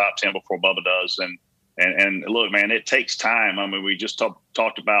gets top 10 before Bubba does, and look, man, it takes time. I mean, we just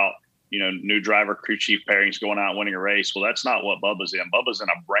talked about new driver crew chief pairings going out and winning a race. Well, that's not what Bubba's in. Bubba's in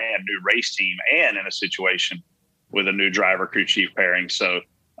a brand new race team and in a situation with a new driver crew chief pairing. So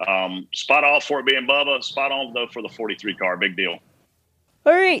spot off for it being Bubba. Spot on, though, for the 43 car. Big deal.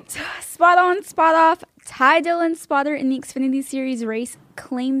 All right. Spot on, spot off. Ty Dillon, spotter in the Xfinity Series race,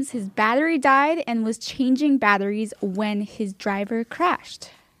 claims his battery died and was changing batteries when his driver crashed.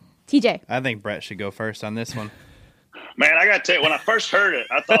 TJ. I think Brett should go first on this one. Man, I got to tell you, when I first heard it,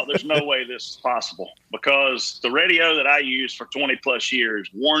 I thought there's no way this is possible because the radio that I used for 20 plus years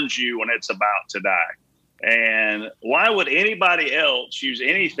warns you when it's about to die. And why would anybody else use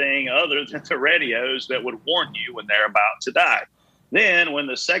anything other than the radios that would warn you when they're about to die? Then when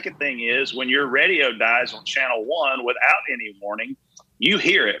the second thing is when your radio dies on channel 1 without any warning, you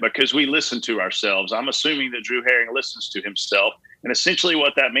hear it because we listen to ourselves. I'm assuming that Drew Herring listens to himself. And essentially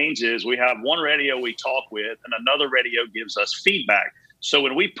what that means is we have one radio we talk with and another radio gives us feedback. So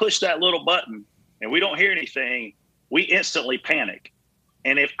when we push that little button and we don't hear anything, we instantly panic.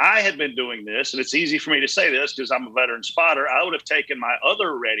 And if I had been doing this, and it's easy for me to say this because I'm a veteran spotter, I would have taken my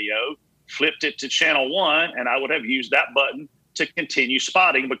other radio, flipped it to channel 1, and I would have used that button to continue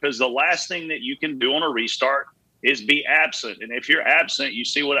spotting because the last thing that you can do on a restart is be absent. And if you're absent, you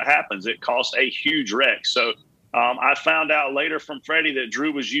see what happens. It costs a huge wreck. So I found out later from Freddie that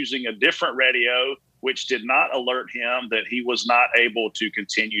Drew was using a different radio, which did not alert him that he was not able to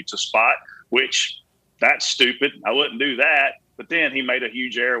continue to spot, which that's stupid. I wouldn't do that. But then he made a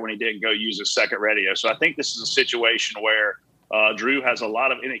huge error when he didn't go use his second radio. So I think this is a situation where Drew has a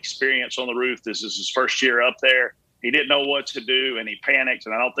lot of inexperience on the roof. This is his first year up there. He didn't know what to do, and he panicked.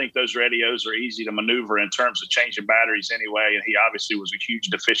 And I don't think those radios are easy to maneuver in terms of changing batteries anyway. And he obviously was a huge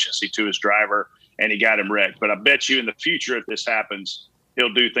deficiency to his driver, and he got him wrecked. But I bet you in the future, if this happens,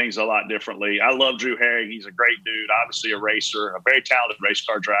 he'll do things a lot differently. I love Drew Herring. He's a great dude, obviously a racer, a very talented race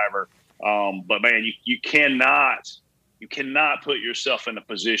car driver. But, man, you cannot put yourself in a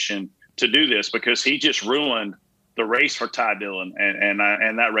position to do this because he just ruined the race for Ty Dillon and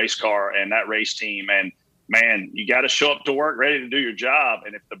that race car and that race team. And, man, you got to show up to work ready to do your job.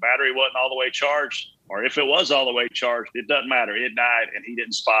 And if the battery wasn't all the way charged, or if it was all the way charged, it doesn't matter. It died, and he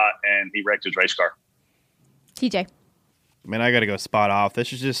didn't spot, and he wrecked his race car. TJ. I mean, I got to go spot off.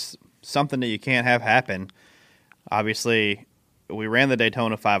 This is just something that you can't have happen. Obviously, we ran the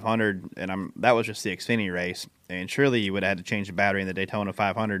Daytona 500, and that was just the Xfinity race. And surely you would have had to change the battery in the Daytona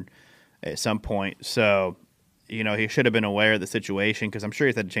 500 at some point. So, he should have been aware of the situation because I'm sure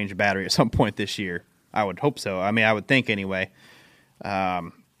he's had to change the battery at some point this year. I would hope so. I mean, I would think anyway.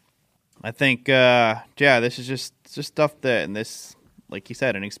 I think, this is just stuff that, and this, like you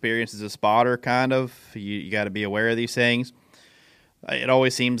said, an experience as a spotter, kind of. You got to be aware of these things. It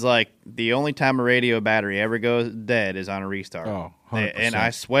always seems like the only time a radio battery ever goes dead is on a restart. Oh, 100%. And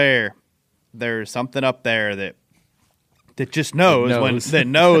I swear there's something up there that just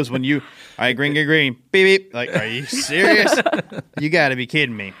knows when you, all right, green, beep, beep. Like, are you serious? You got to be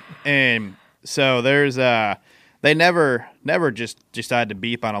kidding me. And so there's they never just decide to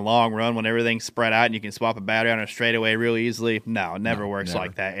beep on a long run when everything's spread out and you can swap a battery on a straightaway real easily. No, it never works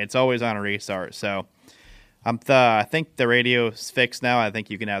like that. It's always on a restart. So I think the radio's fixed now. I think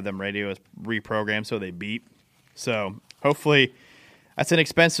you can have them radios reprogrammed so they beep. So hopefully that's an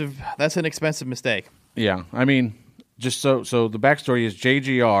expensive mistake. Yeah, I mean, just so the backstory is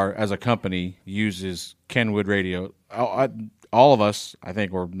JGR as a company uses Kenwood radio. All of us, I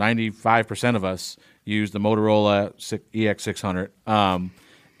think, or 95% of us, use the Motorola EX600.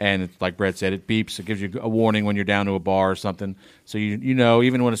 And it's, like Brett said, it beeps. It gives you a warning when you're down to a bar or something. So you know,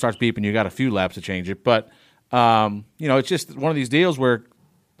 even when it starts beeping, you got a few laps to change it. But it's just one of these deals where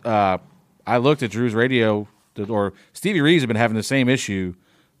I looked at Drew's radio, or Stevie Reeves had been having the same issue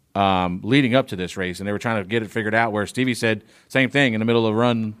leading up to this race, and they were trying to get it figured out, where Stevie said same thing in the middle of the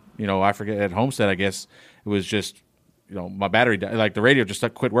run, I forget, at Homestead, I guess. It was just, my battery, like the radio just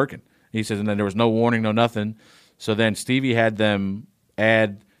quit working. He says, and then there was no warning, no nothing. So then Stevie had them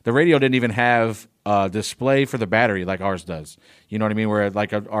add, the radio didn't even have a display for the battery like ours does. You know what I mean? Where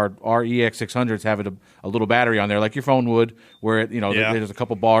like our EX600s have a little battery on there, like your phone would, where there's a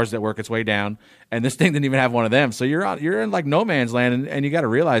couple bars that work its way down, and this thing didn't even have one of them. So you're in like no man's land, and you got to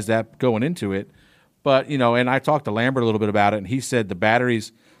realize that going into it. But and I talked to Lambert a little bit about it, and he said the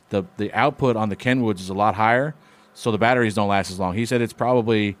batteries, the output on the Kenwoods is a lot higher, so the batteries don't last as long. He said it's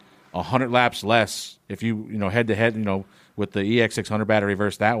probably 100 laps less if you head to head with the EX600 battery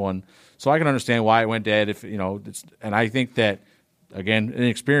versus that one. So I can understand why it went dead. If and I think that, again, in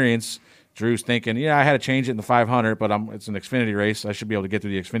experience, Drew's thinking, I had to change it in the 500, but it's an Xfinity race. I should be able to get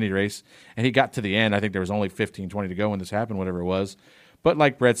through the Xfinity race. And he got to the end. I think there was only 15, 20 to go when this happened, whatever it was. But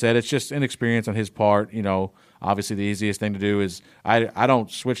like Brett said, it's just inexperience on his part. Obviously the easiest thing to do is I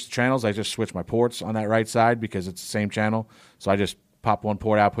don't switch the channels. I just switch my ports on that right side because it's the same channel. So I just pop one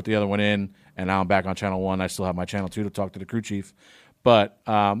port out, put the other one in, and now I'm back on channel 1. I still have my channel 2 to talk to the crew chief. But,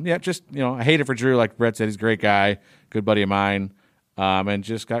 I hate it for Drew. Like Brett said, he's a great guy, good buddy of mine, and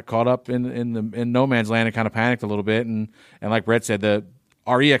just got caught up in no man's land and kind of panicked a little bit. And like Brett said,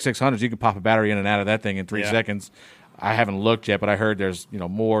 our EX600s, you can pop a battery in and out of that thing in 3 seconds. I haven't looked yet, but I heard there's,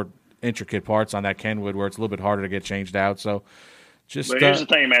 more intricate parts on that Kenwood where it's a little bit harder to get changed out. So but here's the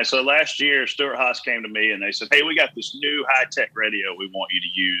thing, man. So last year, Stuart Haas came to me and they said, hey, we got this new high-tech radio we want you to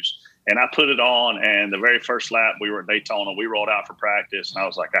use. And I put it on, and the very first lap, we were at Daytona. We rolled out for practice, and I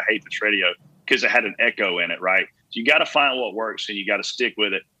was like, I hate this radio because it had an echo in it, right? So you got to find what works, and you got to stick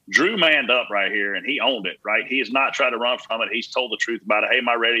with it. Drew manned up right here, and he owned it, right? He has not tried to run from it. He's told the truth about it. Hey,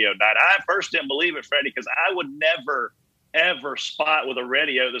 my radio died. I at first didn't believe it, Freddie, because I would never, ever spot with a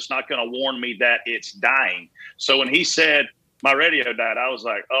radio that's not going to warn me that it's dying. So when he said my radio died, I was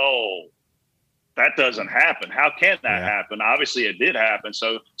like, oh, that doesn't happen. How can that happen? Obviously, it did happen.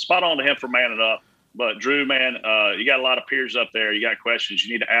 So spot on to him for manning up. But, Drew, man, you got a lot of peers up there. You got questions.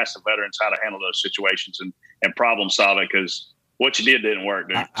 You need to ask the veterans how to handle those situations and problem solve it, because what you did didn't work,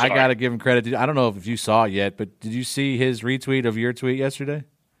 dude. I got to give him credit. I don't know if you saw it yet, but did you see his retweet of your tweet yesterday?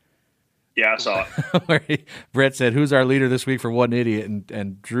 Yeah, I saw it. Where Brett said, who's our leader this week for What an Idiot?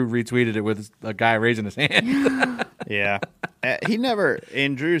 And Drew retweeted it with a guy raising his hand. Yeah. He never,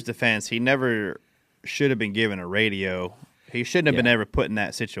 in Drew's defense, he never should have been given a radio. He shouldn't have been ever put in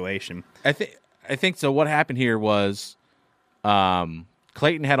that situation. I think so. What happened here was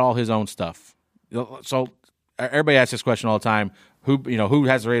Clayton had all his own stuff. So everybody asks this question all the time. Who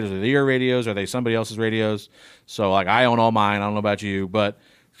has the radios? Are they your radios? Are they somebody else's radios? So, like, I own all mine. I don't know about you, but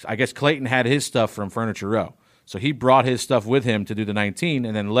I guess Clayton had his stuff from Furniture Row. So he brought his stuff with him to do the 19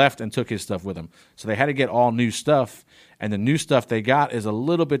 and then left and took his stuff with him. So they had to get all new stuff, and the new stuff they got is a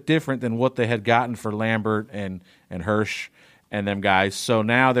little bit different than what they had gotten for Lambert and Hirsch and them guys. So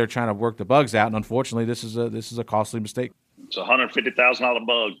now they're trying to work the bugs out, and unfortunately this is a costly mistake. It's a $150,000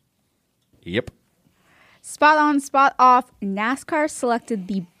 bug. Yep. Spot on, spot off. NASCAR selected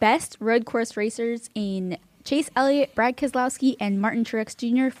the best road course racers in Chase Elliott, Brad Keselowski, and Martin Truex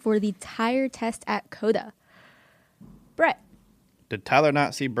Jr. for the tire test at COTA. Brett. Did Tyler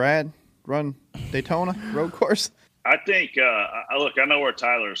not see Brad run Daytona road course? I think, look, I know where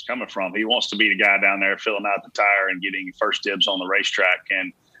Tyler is coming from. He wants to be the guy down there filling out the tire and getting first dibs on the racetrack.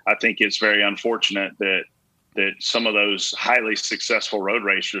 And I think it's very unfortunate that some of those highly successful road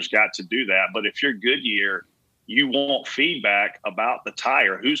racers got to do that. But if you're Goodyear, you want feedback about the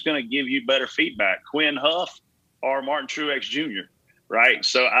tire. Who's going to give you better feedback, Quinn Huff or Martin Truex Jr., right?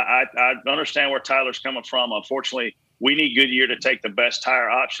 So I understand where Tyler's coming from. Unfortunately, we need Goodyear to take the best tire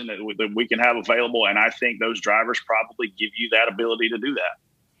option that we can have available, and I think those drivers probably give you that ability to do that.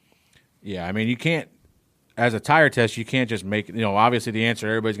 Yeah, I mean, you can't – as a tire test, you can't just make – obviously the answer,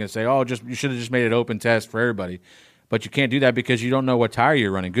 everybody's going to say, you should have just made it open test for everybody. But you can't do that because you don't know what tire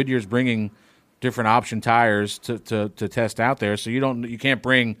you're running. Goodyear's bringing different option tires to test out there, so you can't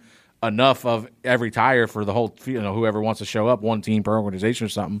bring enough of every tire for the whole whoever wants to show up, one team per organization or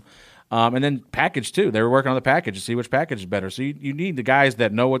something. And then package, too. They were working on the package to see which package is better. So you need the guys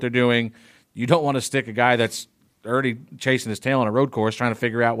that know what they're doing. You don't want to stick a guy that's already chasing his tail on a road course trying to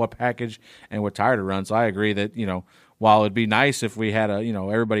figure out what package and what tire to run. So I agree that, while it'd be nice if we had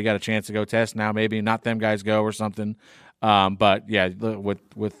everybody got a chance to go test now, maybe not them guys go or something. But, yeah, with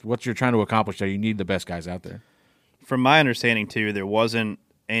what you're trying to accomplish there, you need the best guys out there. From my understanding, too, there wasn't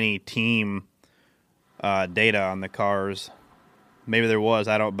any team data on the cars. Maybe there was.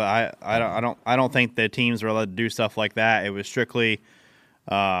 I don't think the teams were allowed to do stuff like that. It was strictly,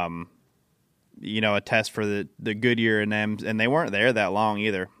 a test for the Goodyear and them, and they weren't there that long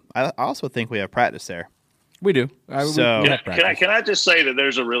either. I also think we have practice there. We do. Can I just say that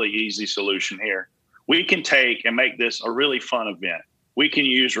there's a really easy solution here? We can take and make this a really fun event. We can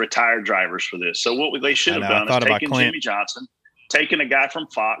use retired drivers for this. So what they should have done is taken Jimmy Johnson, taken a guy from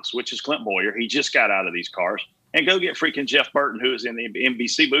Fox, which is Clint Boyer. He just got out of these cars. And go get freaking Jeff Burton, who is in the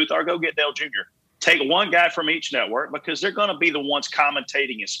NBC booth, or go get Dale Jr. Take one guy from each network because they're going to be the ones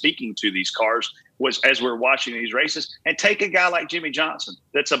commentating and speaking to these cars as we're watching these races. And take a guy like Jimmy Johnson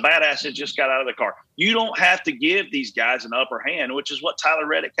that's a badass that just got out of the car. You don't have to give these guys an upper hand, which is what Tyler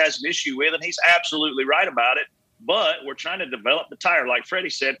Reddick has an issue with, and he's absolutely right about it. But we're trying to develop the tire. Like Freddie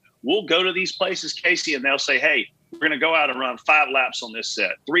said, we'll go to these places, Casey, and they'll say, hey, we're going to go out and run 5 laps on this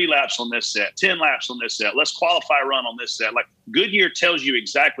set, 3 laps on this set, 10 laps on this set. Let's qualify run on this set. Like Goodyear tells you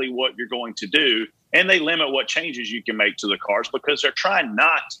exactly what you're going to do, and they limit what changes you can make to the cars because they're trying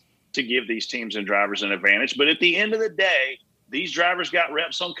not to give these teams and drivers an advantage. But at the end of the day, these drivers got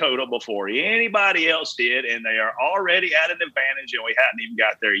reps on COTA before anybody else did, and they are already at an advantage, and we hadn't even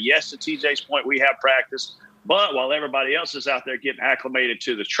got there. Yes, to TJ's point, we have practice, but while everybody else is out there getting acclimated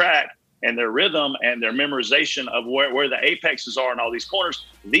to the track, and their rhythm and their memorization of where the apexes are in all these corners,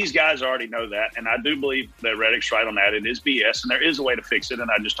 these guys already know that. And I do believe that Reddick's right on that. It is BS, and there is a way to fix it,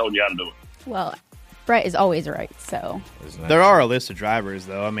 and I just told you how to do it. Well, Brett is always right, so. There are a list of drivers,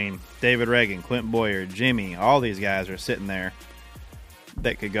 though. I mean, David Reagan, Clint Boyer, Jimmy, all these guys are sitting there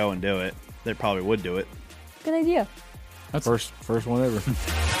that could go and do it. They probably would do it. Good idea. That's first one ever.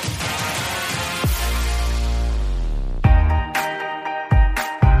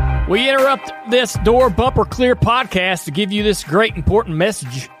 We interrupt this Door Bumper Clear podcast to give you this great important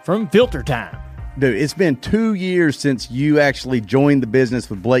message from Filter Time. Dude, it's been 2 years since you actually joined the business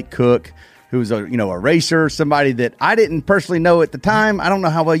with Blake Cook, who's a racer, somebody that I didn't personally know at the time. I don't know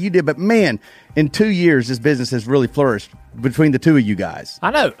how well you did, but man, in 2 years, this business has really flourished between the two of you guys.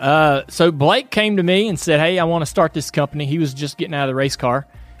 I know. So Blake came to me and said, hey, I want to start this company. He was just getting out of the race car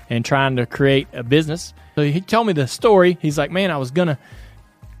and trying to create a business. So he told me the story. He's like, man, I was going to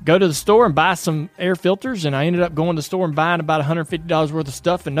go to the store and buy some air filters, and I ended up going to the store and buying about $150 worth of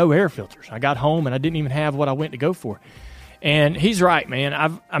stuff and no air filters. I got home, and I didn't even have what I went to go for. And he's right,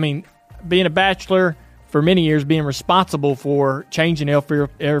 man. I mean, being a bachelor for many years, being responsible for changing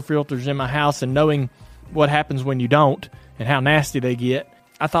air filters in my house and knowing what happens when you don't and how nasty they get,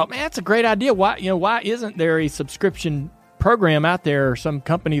 I thought, man, that's a great idea. Why isn't there a subscription program out there or some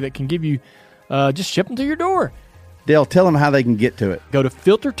company that can give you just ship them to your door? Dale, tell them how they can get to it. Go to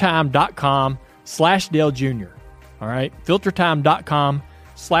filtertime.com/Dale Jr. All right,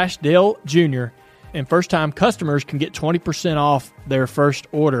 filtertime.com/Dale Jr. And first-time customers can get 20% off their first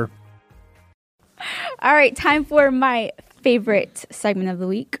order. All right, time for my favorite segment of the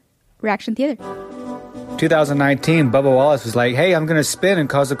week, Reaction Theater. 2019, Bubba Wallace was like, hey, I'm going to spin and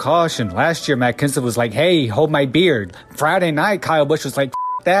cause a caution. Last year, Matt Kenseth was like, hey, hold my beard. Friday night, Kyle Busch was like,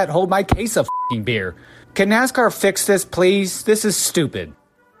 that, hold my case of beer. Can NASCAR fix this, please? This is stupid.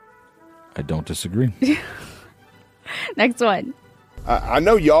 I don't disagree. Next one. I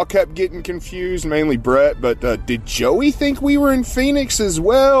know y'all kept getting confused, mainly Brett, but did Joey think we were in Phoenix as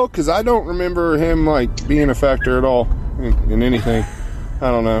well? Because I don't remember him, being a factor at all in anything.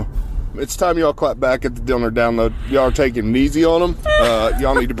 I don't know. It's time y'all clap back at the Dillner Download. Y'all are taking it easy on them.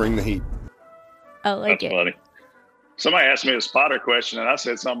 Y'all need to bring the heat. I like That's funny. Somebody asked me a spotter question, and I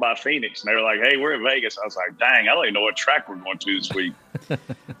said something about Phoenix, and they were like, hey, we're in Vegas. I was like, dang, I don't even know what track we're going to this week.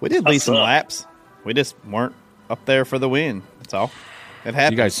 We did lead some laps. We just weren't up there for the win. That's all. It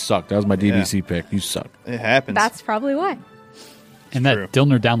happens. You guys sucked. That was my DVC pick. You suck. It happens. That's probably why. And that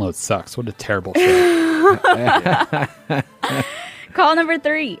Dillner Download sucks. What a terrible show. Call number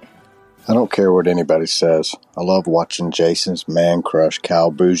 3. I don't care what anybody says. I love watching Jason's man crush,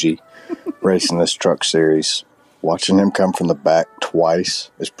 Kyle Bougie, racing this truck series. Watching him come from the back twice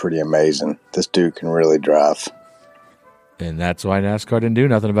is pretty amazing. This dude can really drive. And that's why NASCAR didn't do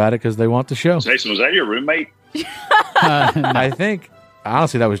nothing about it, because they want the show. Jason, was that your roommate? I think,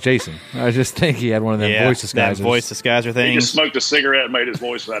 honestly, that was Jason. I just think he had one of them voice disguises. That voice disguiser He thing. just smoked a cigarette and made his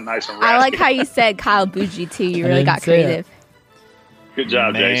voice that nice and raspy. I like how you said Kyle Bougie, too. You really got creative. Good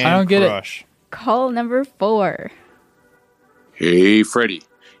job, Jason. I don't get it. Call number 4. Hey, Freddie.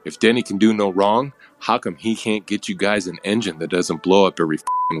 If Denny can do no wrong, how come he can't get you guys an engine that doesn't blow up every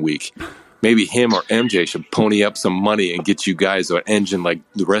week? Maybe him or MJ should pony up some money and get you guys an engine like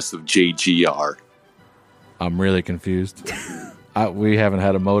the rest of JGR. I'm really confused. We haven't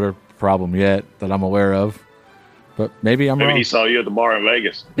had a motor problem yet that I'm aware of. But maybe I'm Maybe wrong. he saw you at the bar in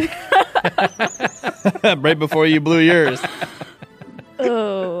Vegas. Right before you blew yours.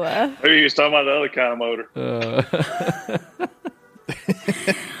 Oh. Maybe he was talking about the other kind of motor.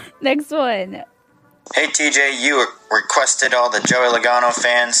 Next one. Hey TJ, you requested all the Joey Logano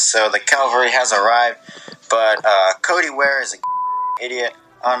fans, so the cavalry has arrived, but Cody Ware is a idiot.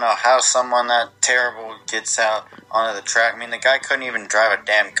 I don't know how someone that terrible gets out onto the track. I mean, the guy couldn't even drive a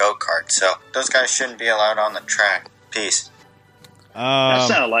damn go-kart, so those guys shouldn't be allowed on the track. Peace. That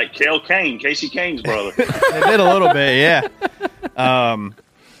sounded like Cale Kane, Casey Kane's brother. It did a little bit, yeah.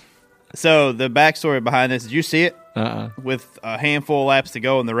 So the backstory behind this, did you see it? With a handful of laps to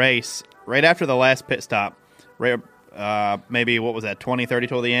go in the race, right after the last pit stop, maybe, what was that, 20, 30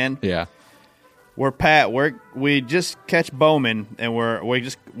 till the end? Yeah. We just catch Bowman, and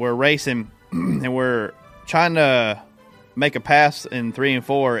we're racing, and we're trying to make a pass in 3 and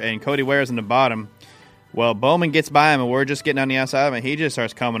 4, and Cody Ware's in the bottom. Well, Bowman gets by him, and we're just getting on the outside of him, and he just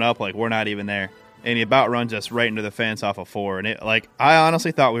starts coming up like we're not even there. And he about runs us right into the fence off of 4. And I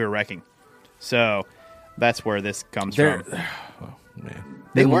honestly thought we were wrecking. So that's where this comes from.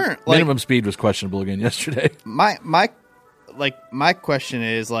 They weren't. Minimum speed was questionable again yesterday. My question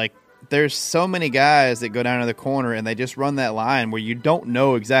is, there's so many guys that go down to the corner and they just run that line where you don't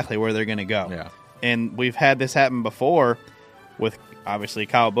know exactly where they're going to go. Yeah. And we've had this happen before with, obviously,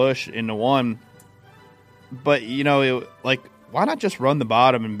 Kyle Busch in the 1. But, why not just run the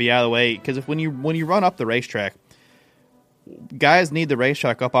bottom and be out of the way? Because when you run up the racetrack, guys need the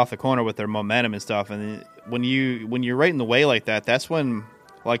racetrack up off the corner with their momentum and stuff. And when you're right in the way like that, that's when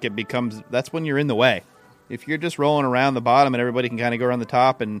that's when you're in the way. If you're just rolling around the bottom and everybody can kind of go around the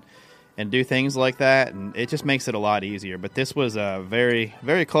top and do things like that, and it just makes it a lot easier. But this was a very,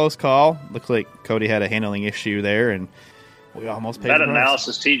 very close call. Looks like Cody had a handling issue there, and we almost paid That the price.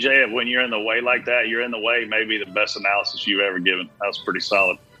 analysis, TJ, of when you're in the way like that, you're in the way, maybe the best analysis you've ever given. That was pretty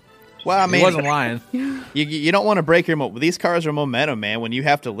solid. Well, I mean, He wasn't lying. You don't want to break your these cars are momentum, man. When you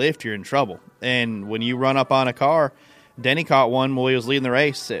have to lift, you're in trouble. And when you run up on a car, Denny caught one while he was leading the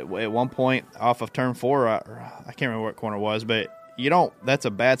race at one point off of turn 4. I can't remember what corner it was, but that's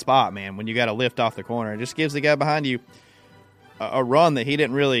a bad spot, man, when you got to lift off the corner. It just gives the guy behind you a run that he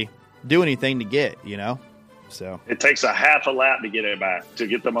didn't really do anything to get, So it takes a half a lap to get it back, to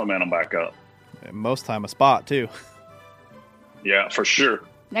get the momentum back up. And most time a spot, too. Yeah, for sure.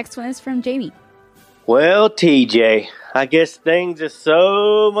 Next one is from Jamie. Well, TJ, I guess things are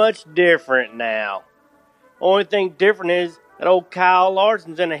so much different now. Only thing different is that old Kyle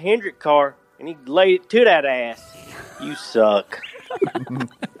Larson's in a Hendrick car, and he laid it to that ass. You suck.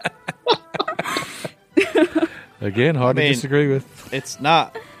 Again, hard to disagree with. It's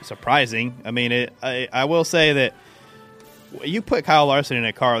not surprising. I mean, I will say that you put Kyle Larson in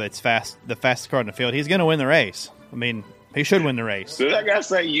a car that's the fastest car in the field, he's going to win the race. I mean, he should win the race. Did that guy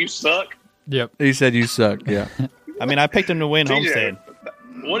say you suck? Yep. He said you suck, yeah. I mean, I picked him to win TJ, Homestead.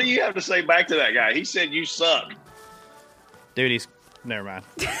 What do you have to say back to that guy? He said you suck. Dude, never mind.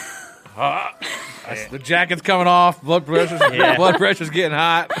 The jacket's coming off. Blood pressure's getting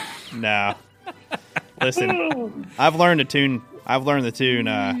hot. No. Listen, I've learned to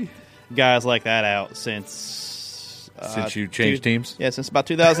tune guys like that out since Since you changed teams? Yeah, since about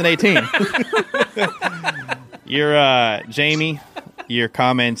 2018. Jamie, your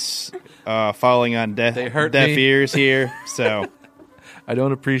comments falling on deaf ears here, so I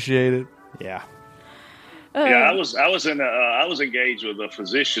don't appreciate it. Yeah. Yeah, I was engaged with a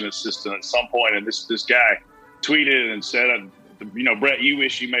physician assistant at some point, and this guy tweeted and said, Brett, you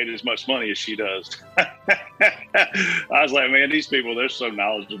wish you made as much money as she does. I was like, man, these people, they're so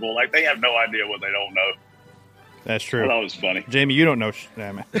knowledgeable. Like, they have no idea what they don't know. That's true. I thought it was funny. Jamie, you don't know.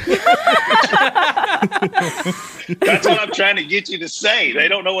 Damn it. That's what I'm trying to get you to say. They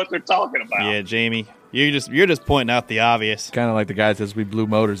don't know what they're talking about. Yeah, Jamie, you're just pointing out the obvious. Kind of like the guy that says we blew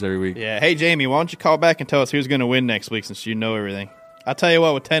motors every week. Yeah. Hey, Jamie, why don't you call back and tell us who's going to win next week since you know everything? I'll tell you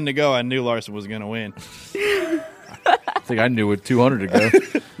what, with 10 to go, I knew Larson was going to win. I think I knew with 200 to go.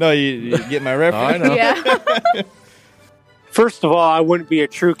 No, you get my reference? I know. Yeah. First of all, I wouldn't be a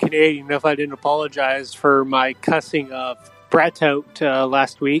true Canadian if I didn't apologize for my cussing of Brett out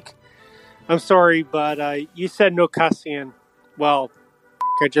last week. I'm sorry, but you said no cussing, and, well,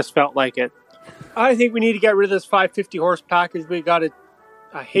 I just felt like it. I think we need to get rid of this 550 horse package. We got to.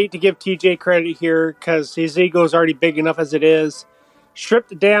 I hate to give TJ credit here because his ego is already big enough as it is. Strip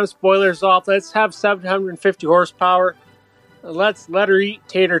the damn spoilers off. Let's have 750 horsepower. Let's let her eat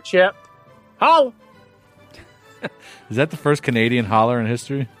tater chip. Holla! Is that the first Canadian holler in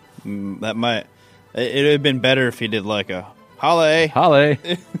history? That might. It would have been better if he did like a holla. Holla.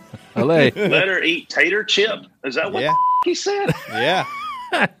 Holla. Let her eat tater chip? Is that what he said? Yeah.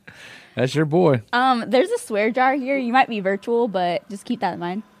 That's your boy. There's a swear jar here. You might be virtual, but just keep that in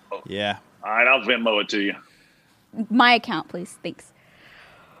mind. Yeah. All right, I'll Venmo it to you. My account, please. Thanks.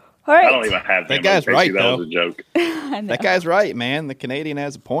 All right. I don't even have that Venmo, guy's Casey. right, That though. was a joke. That guy's right, man. The Canadian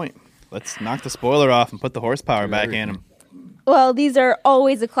has a point. Let's knock the spoiler off and put the horsepower back in him. Well, these are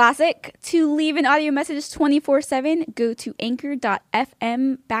always a classic. To leave an audio message 24/7, go to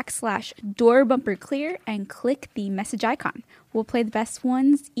anchor.fm/doorbumperclear and click the message icon. We'll play the best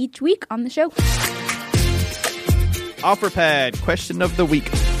ones each week on the show. OfferPad question of the week.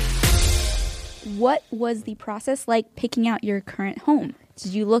 What was the process like picking out your current home?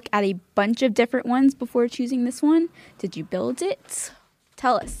 Did you look at a bunch of different ones before choosing this one? Did you build it?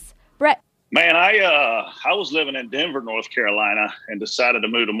 Tell us. Brett. Man, I was living in Denver, North Carolina, and decided to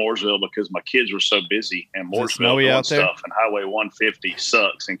move to Mooresville because my kids were so busy. And Mooresville snowy doing out there? stuff, and Highway 150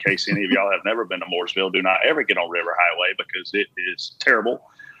 sucks. In case any of y'all have never been to Mooresville, do not ever get on River Highway because it is terrible.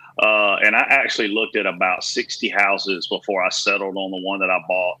 And I actually looked at about 60 houses before I settled on the one that I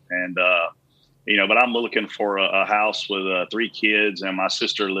bought. And but I'm looking for a house with 3 kids, and my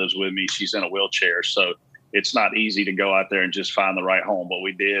sister lives with me. She's in a wheelchair, so it's not easy to go out there and just find the right home, but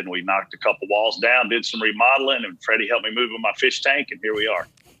we did. And we knocked a couple walls down, did some remodeling, and Freddie helped me move in my fish tank, and here we are.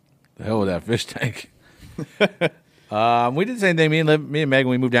 The hell with that fish tank. We did the same thing. Me and Megan,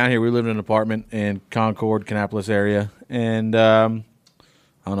 we moved down here. We lived in an apartment in Concord, Kannapolis area. And I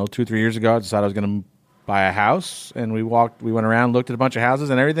don't know, 2 or 3 years ago, I decided I was going to buy a house. And we went around, looked at a bunch of houses,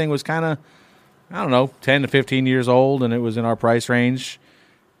 and everything was kind of, 10 to 15 years old, and it was in our price range.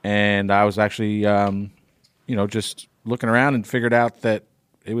 And I was actually, just looking around and figured out that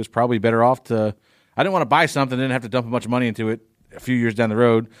it was probably better off to – I didn't want to buy something and then have to dump a bunch of money into it a few years down the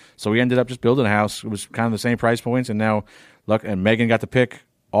road. So we ended up just building a house. It was kind of the same price points, and now and Megan got to pick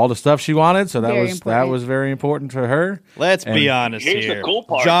all the stuff she wanted, so that was very important for her. Let's be honest Here's here. the cool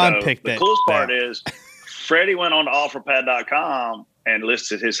part, John though. picked the that. coolest part is Freddie went on to OfferPad.com and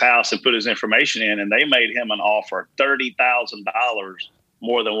listed his house and put his information in, and they made him an offer $30,000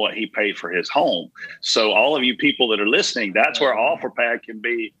 more than what he paid for his home. So all of you people that are listening, that's where OfferPad can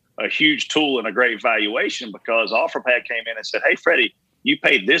be a huge tool and a great valuation, because OfferPad came in and said, hey, Freddie, you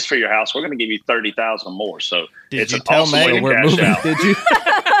paid this for your house. We're going to give you $30,000 more. So it's an awesome way to cash out. Did you?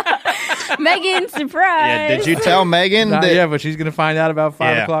 Megan, surprise. Yeah, did you tell Megan? Yeah, but she's going to find out about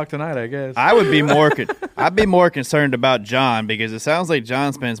 5 o'clock tonight, I guess. I'd be more concerned about John, because it sounds like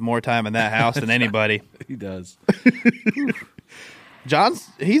John spends more time in that house than anybody. He does.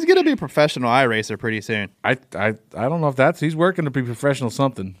 He's going to be a professional iRacer pretty soon. I don't know if he's working to be professional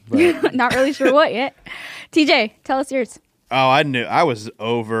something. But. Not really sure what yet. TJ, tell us yours. Oh, I knew. I was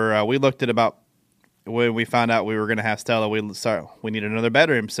over. We looked at about when we found out we were going to have Stella. We needed another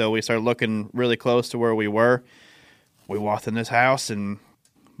bedroom, so we started looking really close to where we were. We walked in this house, and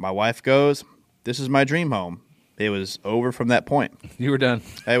my wife goes, "This is my dream home." It was over from that point. You were done.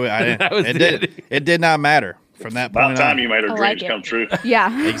 It did not matter from that point on. About time you made her dreams come true.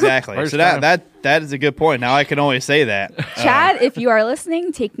 Yeah. Exactly. First so time. that is a good point. Now I can only say that. Chad, if you are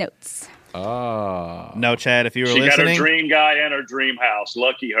listening, take notes. No, Chad, if you were She listening. got her dream guy and her dream house.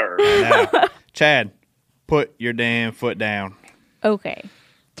 Lucky her. Chad, Put your damn foot down. Okay.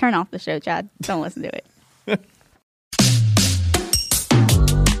 Turn off the show, Chad. Don't listen to it.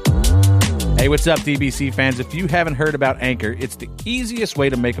 Hey, what's up, DBC fans? If you haven't heard about Anchor, it's the easiest way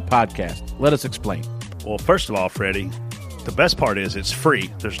to make a podcast. Let us explain. Well, first of all, Freddie, the best part is it's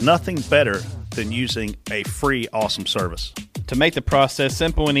free. There's nothing better than using a free, awesome service. To make the process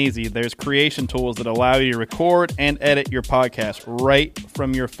simple and easy, there's creation tools that allow you to record and edit your podcast right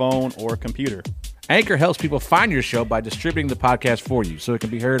from your phone or computer. Anchor helps people find your show by distributing the podcast for you, so it can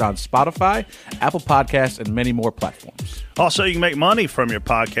be heard on Spotify, Apple Podcasts, and many more platforms. Also, you can make money from your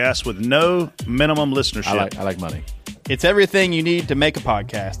podcast with no minimum listenership. I like money. It's everything you need to make a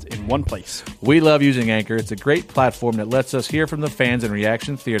podcast in one place. We love using Anchor. It's a great platform that lets us hear from the fans in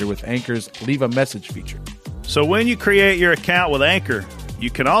Reaction Theater with Anchor's Leave a Message feature. So when you create your account with Anchor, you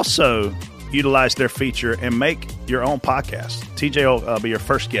can also utilize their feature and make your own podcast. TJ will be your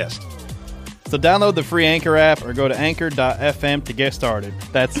first guest. So download the free Anchor app or go to anchor.fm to get started.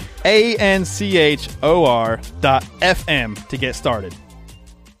 That's ANCHOR.FM to get started.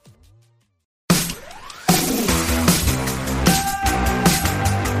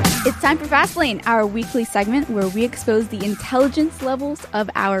 It's time for Fastlane, our weekly segment where we expose the intelligence levels of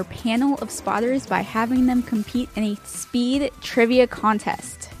our panel of spotters by having them compete in a speed trivia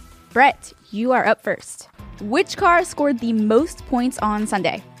contest. Brett, you are up first. Which car scored the most points on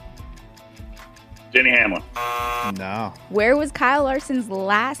Sunday? Denny Hamlin. No. Where was Kyle Larson's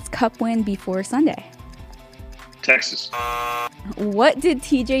last Cup win before Sunday? Texas. What did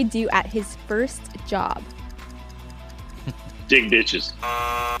TJ do at his first job? Dig ditches.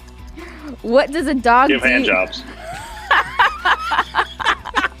 What does a dog Give do? hand jobs.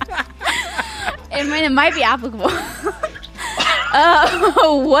 It might be applicable.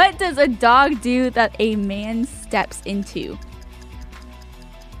 What does a dog do that a man steps into?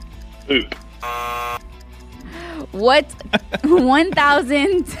 Poop. What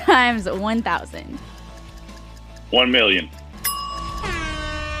 1,000 times 1,000? 1 million.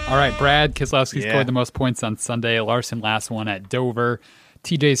 All right, Brad Keselowski Yeah. scored the most points on Sunday. Larson last one at Dover.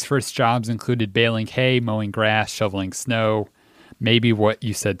 TJ's first jobs included baling hay, mowing grass, shoveling snow. Maybe what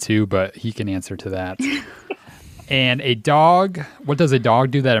you said too, but he can answer to that. And a dog, what does a dog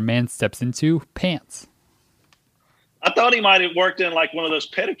do that a man steps into? Pants. I thought he might have worked in like one of those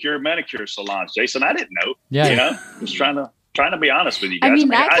manicure salons, Jason. I didn't know. Yeah. You know, just trying to be honest with you guys. I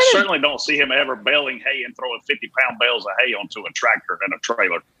mean, I certainly don't see him ever baling hay and throwing 50-pound bales of hay onto a tractor and a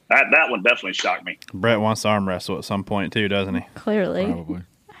trailer. That one definitely shocked me. Brett wants to arm wrestle at some point too, doesn't he? Clearly. Probably.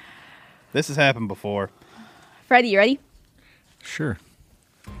 This has happened before. Freddie, you ready? Sure.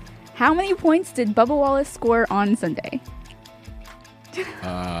 How many points did Bubba Wallace score on Sunday?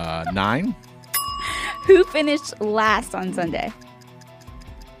 9. Who finished last on Sunday?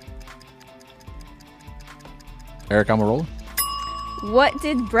 Eric Almirola. What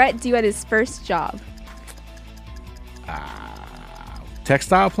did Brett do at his first job?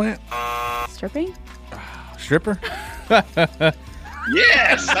 Textile plant. Stripping? Stripper.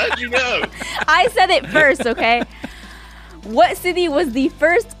 Yes, how'd you know? I said it first, okay? What city was the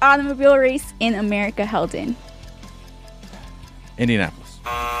first automobile race in America held in? Indianapolis.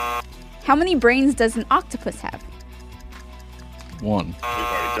 How many brains does an octopus have? 1. We've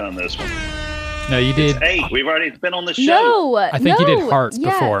already done this one. No, you did. It's 8. We've already been on the show. No, I think you did hearts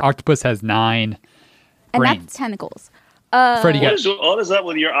before. Octopus has 9 And brains. that's tentacles. Freddie got. What is up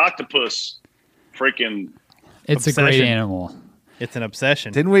with your octopus? Freaking. It's a great obsession. animal. It's an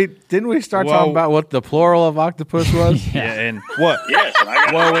obsession. Didn't we start Whoa. talking about what the plural of octopus was? Yeah, and what? Yes, and I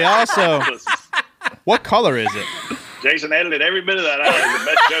got Well, we also. What color is it? Jason edited every bit of that out. It's the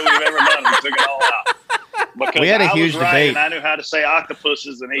best show we've ever done. We took it all out. Because We had a I huge was right debate. and I knew how to say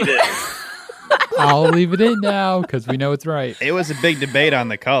octopuses, and he did. I'll leave it in now because we know it's right. It was a big debate on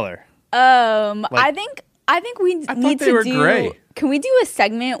the color. I think we need they to were do. gray. Can we do a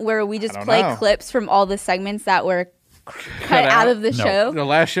segment where we just I don't play know. clips from all the segments that were cut out of the show? The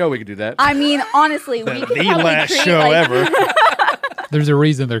last show we could do that. I mean, honestly, we could The probably last create show like, ever. There's a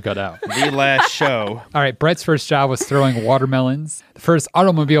reason they're cut out. The last show. All right, Brett's first job was throwing watermelons. The first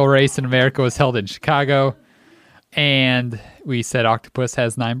automobile race in America was held in Chicago. And we said octopus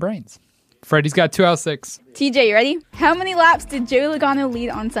has 9 brains. Freddie's got 2 out of 6. TJ, you ready? How many laps did Joey Logano lead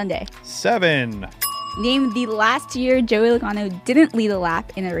on Sunday? 7. Name the last year Joey Logano didn't lead a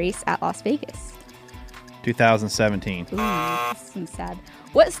lap in a race at Las Vegas. 2017. Ooh, this seems sad.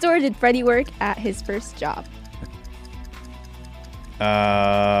 What store did Freddie work at his first job?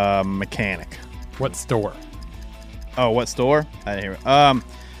 Mechanic. What store? Oh, what store? I didn't hear it.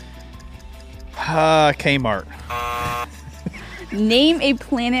 Kmart. Name a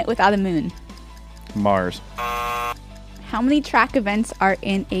planet without a moon. Mars. How many track events are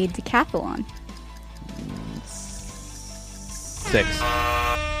in a decathlon? 6.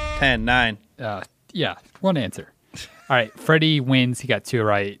 10. 9. Yeah, one answer. All right, Freddie wins. He got 2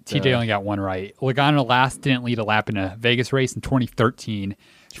 right. TJ only got 1 right. Logano last didn't lead a lap in a Vegas race in 2013.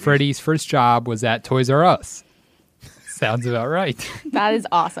 Freddie's first job was at Toys R Us. Sounds about right. That is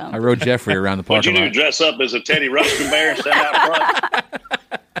awesome. I rode Jeffrey around the What'd parking you do? lot. Dress up as a Teddy Ruxpin bear and stand out front?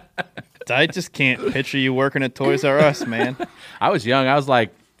 I just can't picture you working at Toys R Us, man. I was young. I was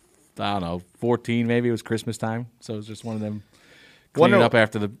like, I don't know, 14 maybe. It was Christmas time, so it was just one of them cleaning up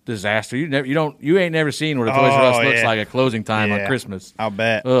after the disaster. You ain't never seen what a Toys R Us looks like at closing time on Christmas. I'll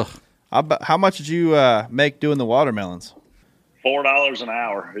bet. Ugh. How much did you make doing the watermelons? $4 an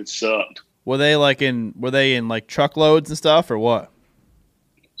hour. It sucked. Were they in like truckloads and stuff or what?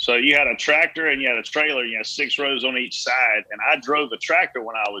 So you had a tractor and you had a trailer, and you had 6 rows on each side. And I drove a tractor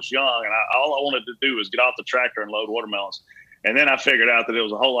when I was young, and all I wanted to do was get off the tractor and load watermelons. And then I figured out that it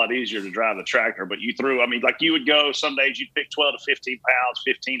was a whole lot easier to drive the tractor. But you would go, some days you'd pick 12 to 15 pounds,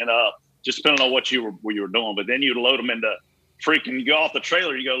 15 and up, just depending on what you were doing. But then you'd load them into you go off the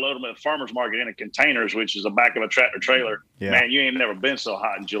trailer, you go load them at the farmer's market into containers, which is the back of a tractor trailer. Yeah. Man, you ain't never been so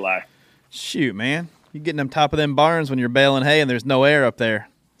hot in July. Shoot, man. You getting them top of them barns when you're baling hay and there's no air up there.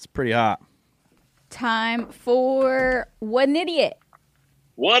 It's pretty hot. Time for What an Idiot.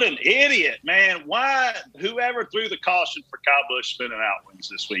 What an idiot, man. Why? Whoever threw the caution for Kyle Busch spinning out wins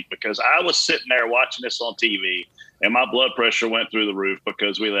this week, because I was sitting there watching this on TV and my blood pressure went through the roof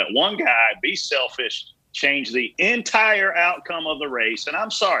because we let one guy be selfish, change the entire outcome of the race. And I'm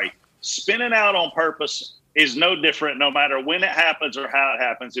sorry, spinning out on purpose is no different no matter when it happens or how it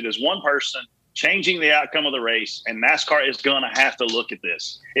happens. It is one person changing the outcome of the race, and NASCAR is going to have to look at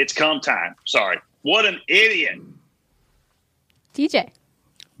this. It's come time. Sorry. What an idiot. TJ.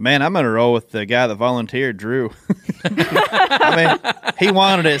 Man, I'm going to roll with the guy that volunteered, Drew. I mean, he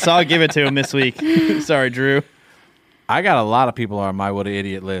wanted it, so I'll give it to him this week. Sorry, Drew. I got a lot of people on my What an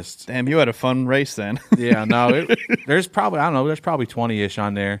Idiot list. Damn, you had a fun race then. Yeah, no, there's probably, I don't know, there's probably 20-ish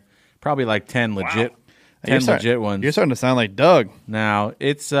on there. Probably like 10 legit. Wow. 10 legit ones. You're starting to sound like Doug. Now,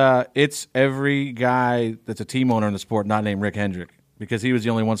 it's every guy that's a team owner in the sport not named Rick Hendrick, because he was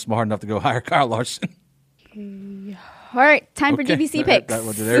the only one smart enough to go hire Kyle Larson. All right, time for DBC picks.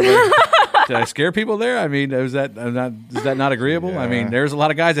 Did I scare people there? I mean, is that not agreeable? Yeah. I mean, there's a lot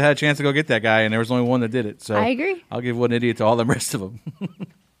of guys that had a chance to go get that guy, and there was only one that did it. So I agree. I'll give What an Idiot to all the rest of them.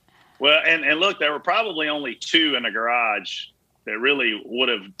 Well, and look, there were probably only 2 in the garage that really would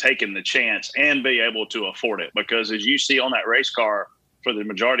have taken the chance and be able to afford it, because as you see on that race car, for the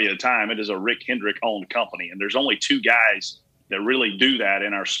majority of the time, it is a Rick Hendrick owned company, and there's only 2 guys that really do that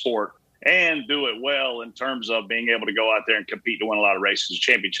in our sport and do it well in terms of being able to go out there and compete to win a lot of races and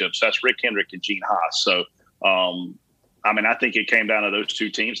championships. That's Rick Hendrick and Gene Haas. So, I mean, I think it came down to those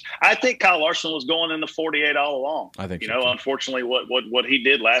 2 teams. I think Kyle Larson was going in the 48 all along. I think unfortunately, what he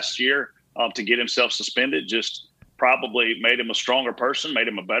did last year to get himself suspended just probably made him a stronger person, made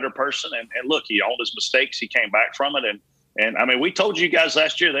him a better person. And look, he owned his mistakes. He came back from it. And I mean, we told you guys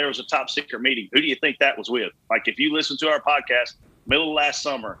last year there was a top secret meeting. Who do you think that was with? Like, if you listen to our podcast middle of last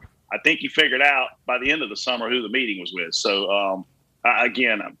summer, I think you figured out by the end of the summer who the meeting was with. So,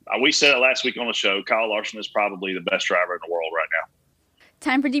 we said it last week on the show, Kyle Larson is probably the best driver in the world right now.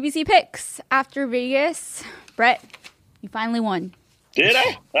 Time for DBC picks. After Vegas, Brett, you finally won. Did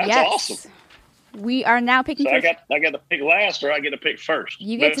I? That's awesome. We are now picking. So I got to pick last, or I get to pick first.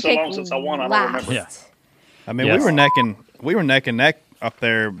 You get to so pick long since I won, I don't last. remember. Yeah. I mean, we were neck and neck up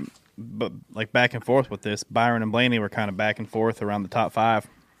there, but like back and forth with this. Byron and Blaney were kind of back and forth around the top 5.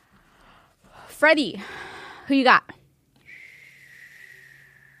 Freddie, who you got?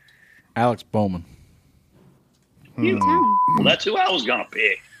 Alex Bowman. Hometown. Well, that's who I was going to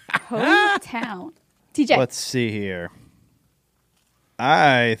pick. Hometown. TJ. Let's see here.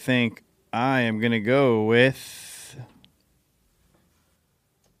 I think I am going to go with.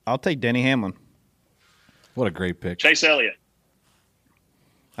 I'll take Denny Hamlin. What a great pick. Chase Elliott.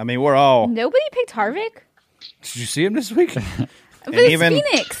 I mean, we're all. Nobody picked Harvick? Did you see him this week? But it's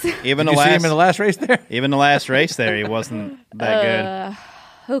Phoenix. Even Did you see him in the last race there? Even the last race there, he wasn't that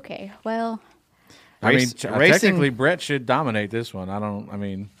good. Okay, well. I mean, technically, Brett should dominate this one.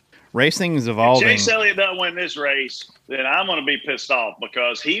 Racing is evolving. If Chase Elliott doesn't win this race, then I'm going to be pissed off,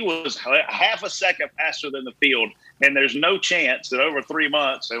 because he was half a second faster than the field, and there's no chance that over 3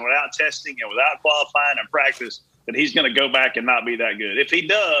 months and without testing and without qualifying and practice that he's going to go back and not be that good. If he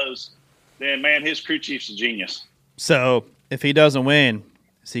does, then, man, his crew chief's a genius. So, if he doesn't win,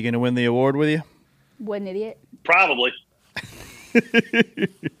 is he going to win the award with you? What an idiot. Probably.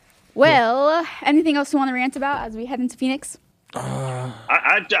 Well, anything else you want to rant about as we head into Phoenix?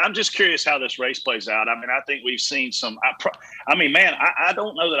 I'm just curious how this race plays out. I mean, I think we've seen some. I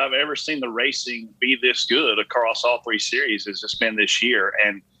don't know that I've ever seen the racing be this good across all three series as it's been this year.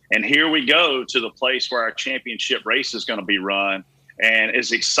 And here we go to the place where our championship race is going to be run. And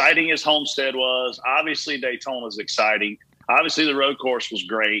as exciting as Homestead was, obviously Daytona was exciting. Obviously the road course was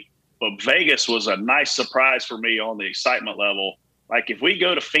great, but Vegas was a nice surprise for me on the excitement level. Like if we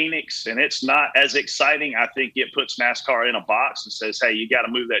go to Phoenix and it's not as exciting, I think it puts NASCAR in a box and says, hey, you got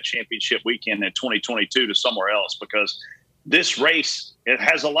to move that championship weekend in 2022 to somewhere else, because this race, it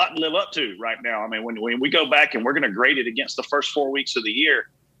has a lot to live up to right now. I mean, when we go back and we're going to grade it against the first 4 weeks of the year,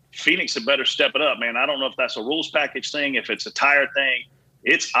 Phoenix had better step it up, man. I don't know if that's a rules package thing, if it's a tire thing.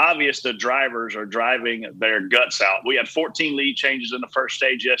 It's obvious the drivers are driving their guts out. We had 14 lead changes in the first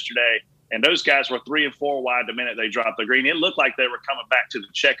stage yesterday, and those guys were 3 and 4 wide the minute they dropped the green. It looked like they were coming back to the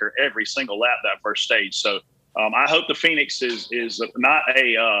checker every single lap that first stage. So I hope the Phoenix is not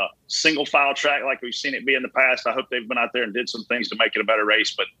a single file track like we've seen it be in the past. I hope they've been out there and did some things to make it a better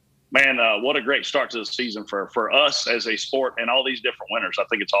race. But man, what a great start to the season for us as a sport and all these different winners. I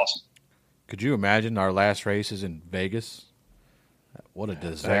think it's awesome. Could you imagine our last races in Vegas? What a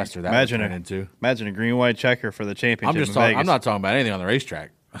disaster that would turn into. Imagine a green-white checker for the championship in Vegas. I'm not talking about anything on the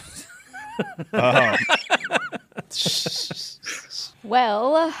racetrack.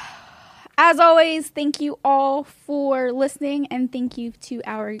 Well, as always, thank you all for listening, and thank you to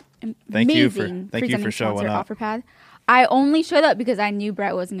our amazing presenting sponsor, OfferPad. I only showed up because I knew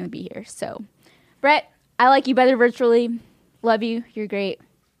Brett wasn't going to be here. So, Brett, I like you better virtually. Love you. You're great.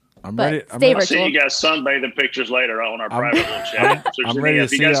 I'm ready. I'll see you guys sunbathing pictures later on our private little chat.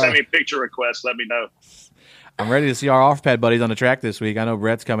 If you guys have any picture requests, let me know. I'm ready to see our OfferPad buddies on the track this week. I know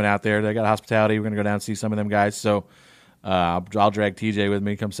Brett's coming out there. They got hospitality. We're going to go down and see some of them guys. So I'll drag TJ with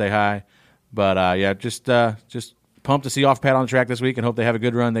me. Come say hi. But, just pumped to see OfferPad on the track this week and hope they have a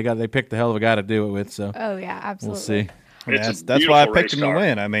good run. They picked the hell of a guy to do it with. So oh, yeah, absolutely. We'll see. That's why I picked him to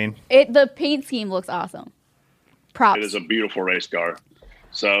win. I mean, the paint scheme looks awesome. Props. It is a beautiful race car.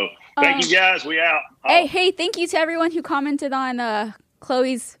 So thank you guys. We out. Hey, thank you to everyone who commented on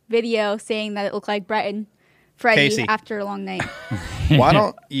Chloe's video saying that it looked like Brett and Freddie Casey, after a long night. Why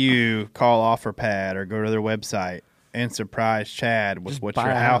don't you call OfferPad or go to their website and surprise Chad with what your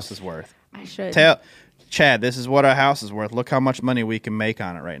house is worth? I should. Tell Chad, this is what our house is worth. Look how much money we can make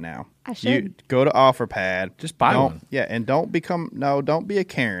on it right now. I should. You go to OfferPad. Just buy one. Yeah, and don't be a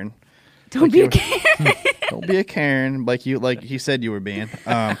Karen. Don't be a Karen. Don't be a Karen like he said you were being.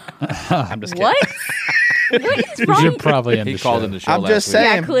 I'm just kidding. What? What is wrong? You're probably in the show. Called in the show I'm just last week.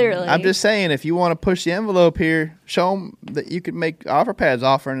 saying. Yeah, clearly. I'm just saying, if you want to push the envelope here, show them that you can make OfferPad's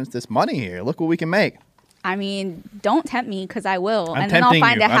offering us this money here. Look what we can make. I mean, don't tempt me because I will, I'm and then I'll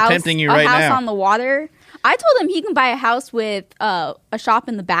find tempting you. a house. I'm tempting you right now. On the water. I told him he can buy a house with a shop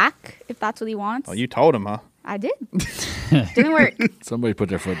in the back if that's what he wants. Oh, you told him, huh? I did. Didn't work. Somebody put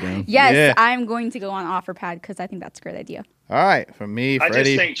their foot down. Yes, Yeah. I'm going to go on OfferPad because I think that's a great idea. All right, from me, I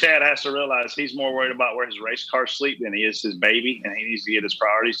Freddie. just think Chad has to realize he's more worried about where his race cars sleep than he is his baby, and he needs to get his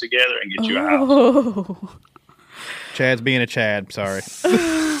priorities together and get you a house. Oh. Chad's being a Chad. Sorry.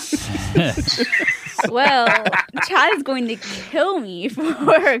 Well, Chad is going to kill me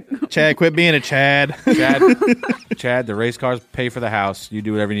for. Chad, quit being a Chad. Chad, the race cars pay for the house. You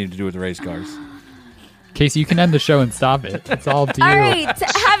do whatever you need to do with the race cars. Casey, you can end the show and stop it. It's all up to you. All right,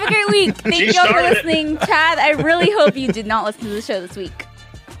 have a great week. Thank you all for listening. Chad, I really hope you did not listen to the show this week.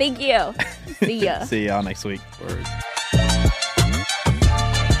 Thank you. See ya. See y'all next week. Word.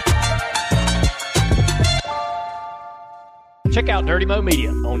 Check out Dirty Mo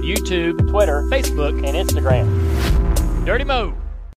Media on YouTube, Twitter, Facebook, and Instagram. Dirty Mo.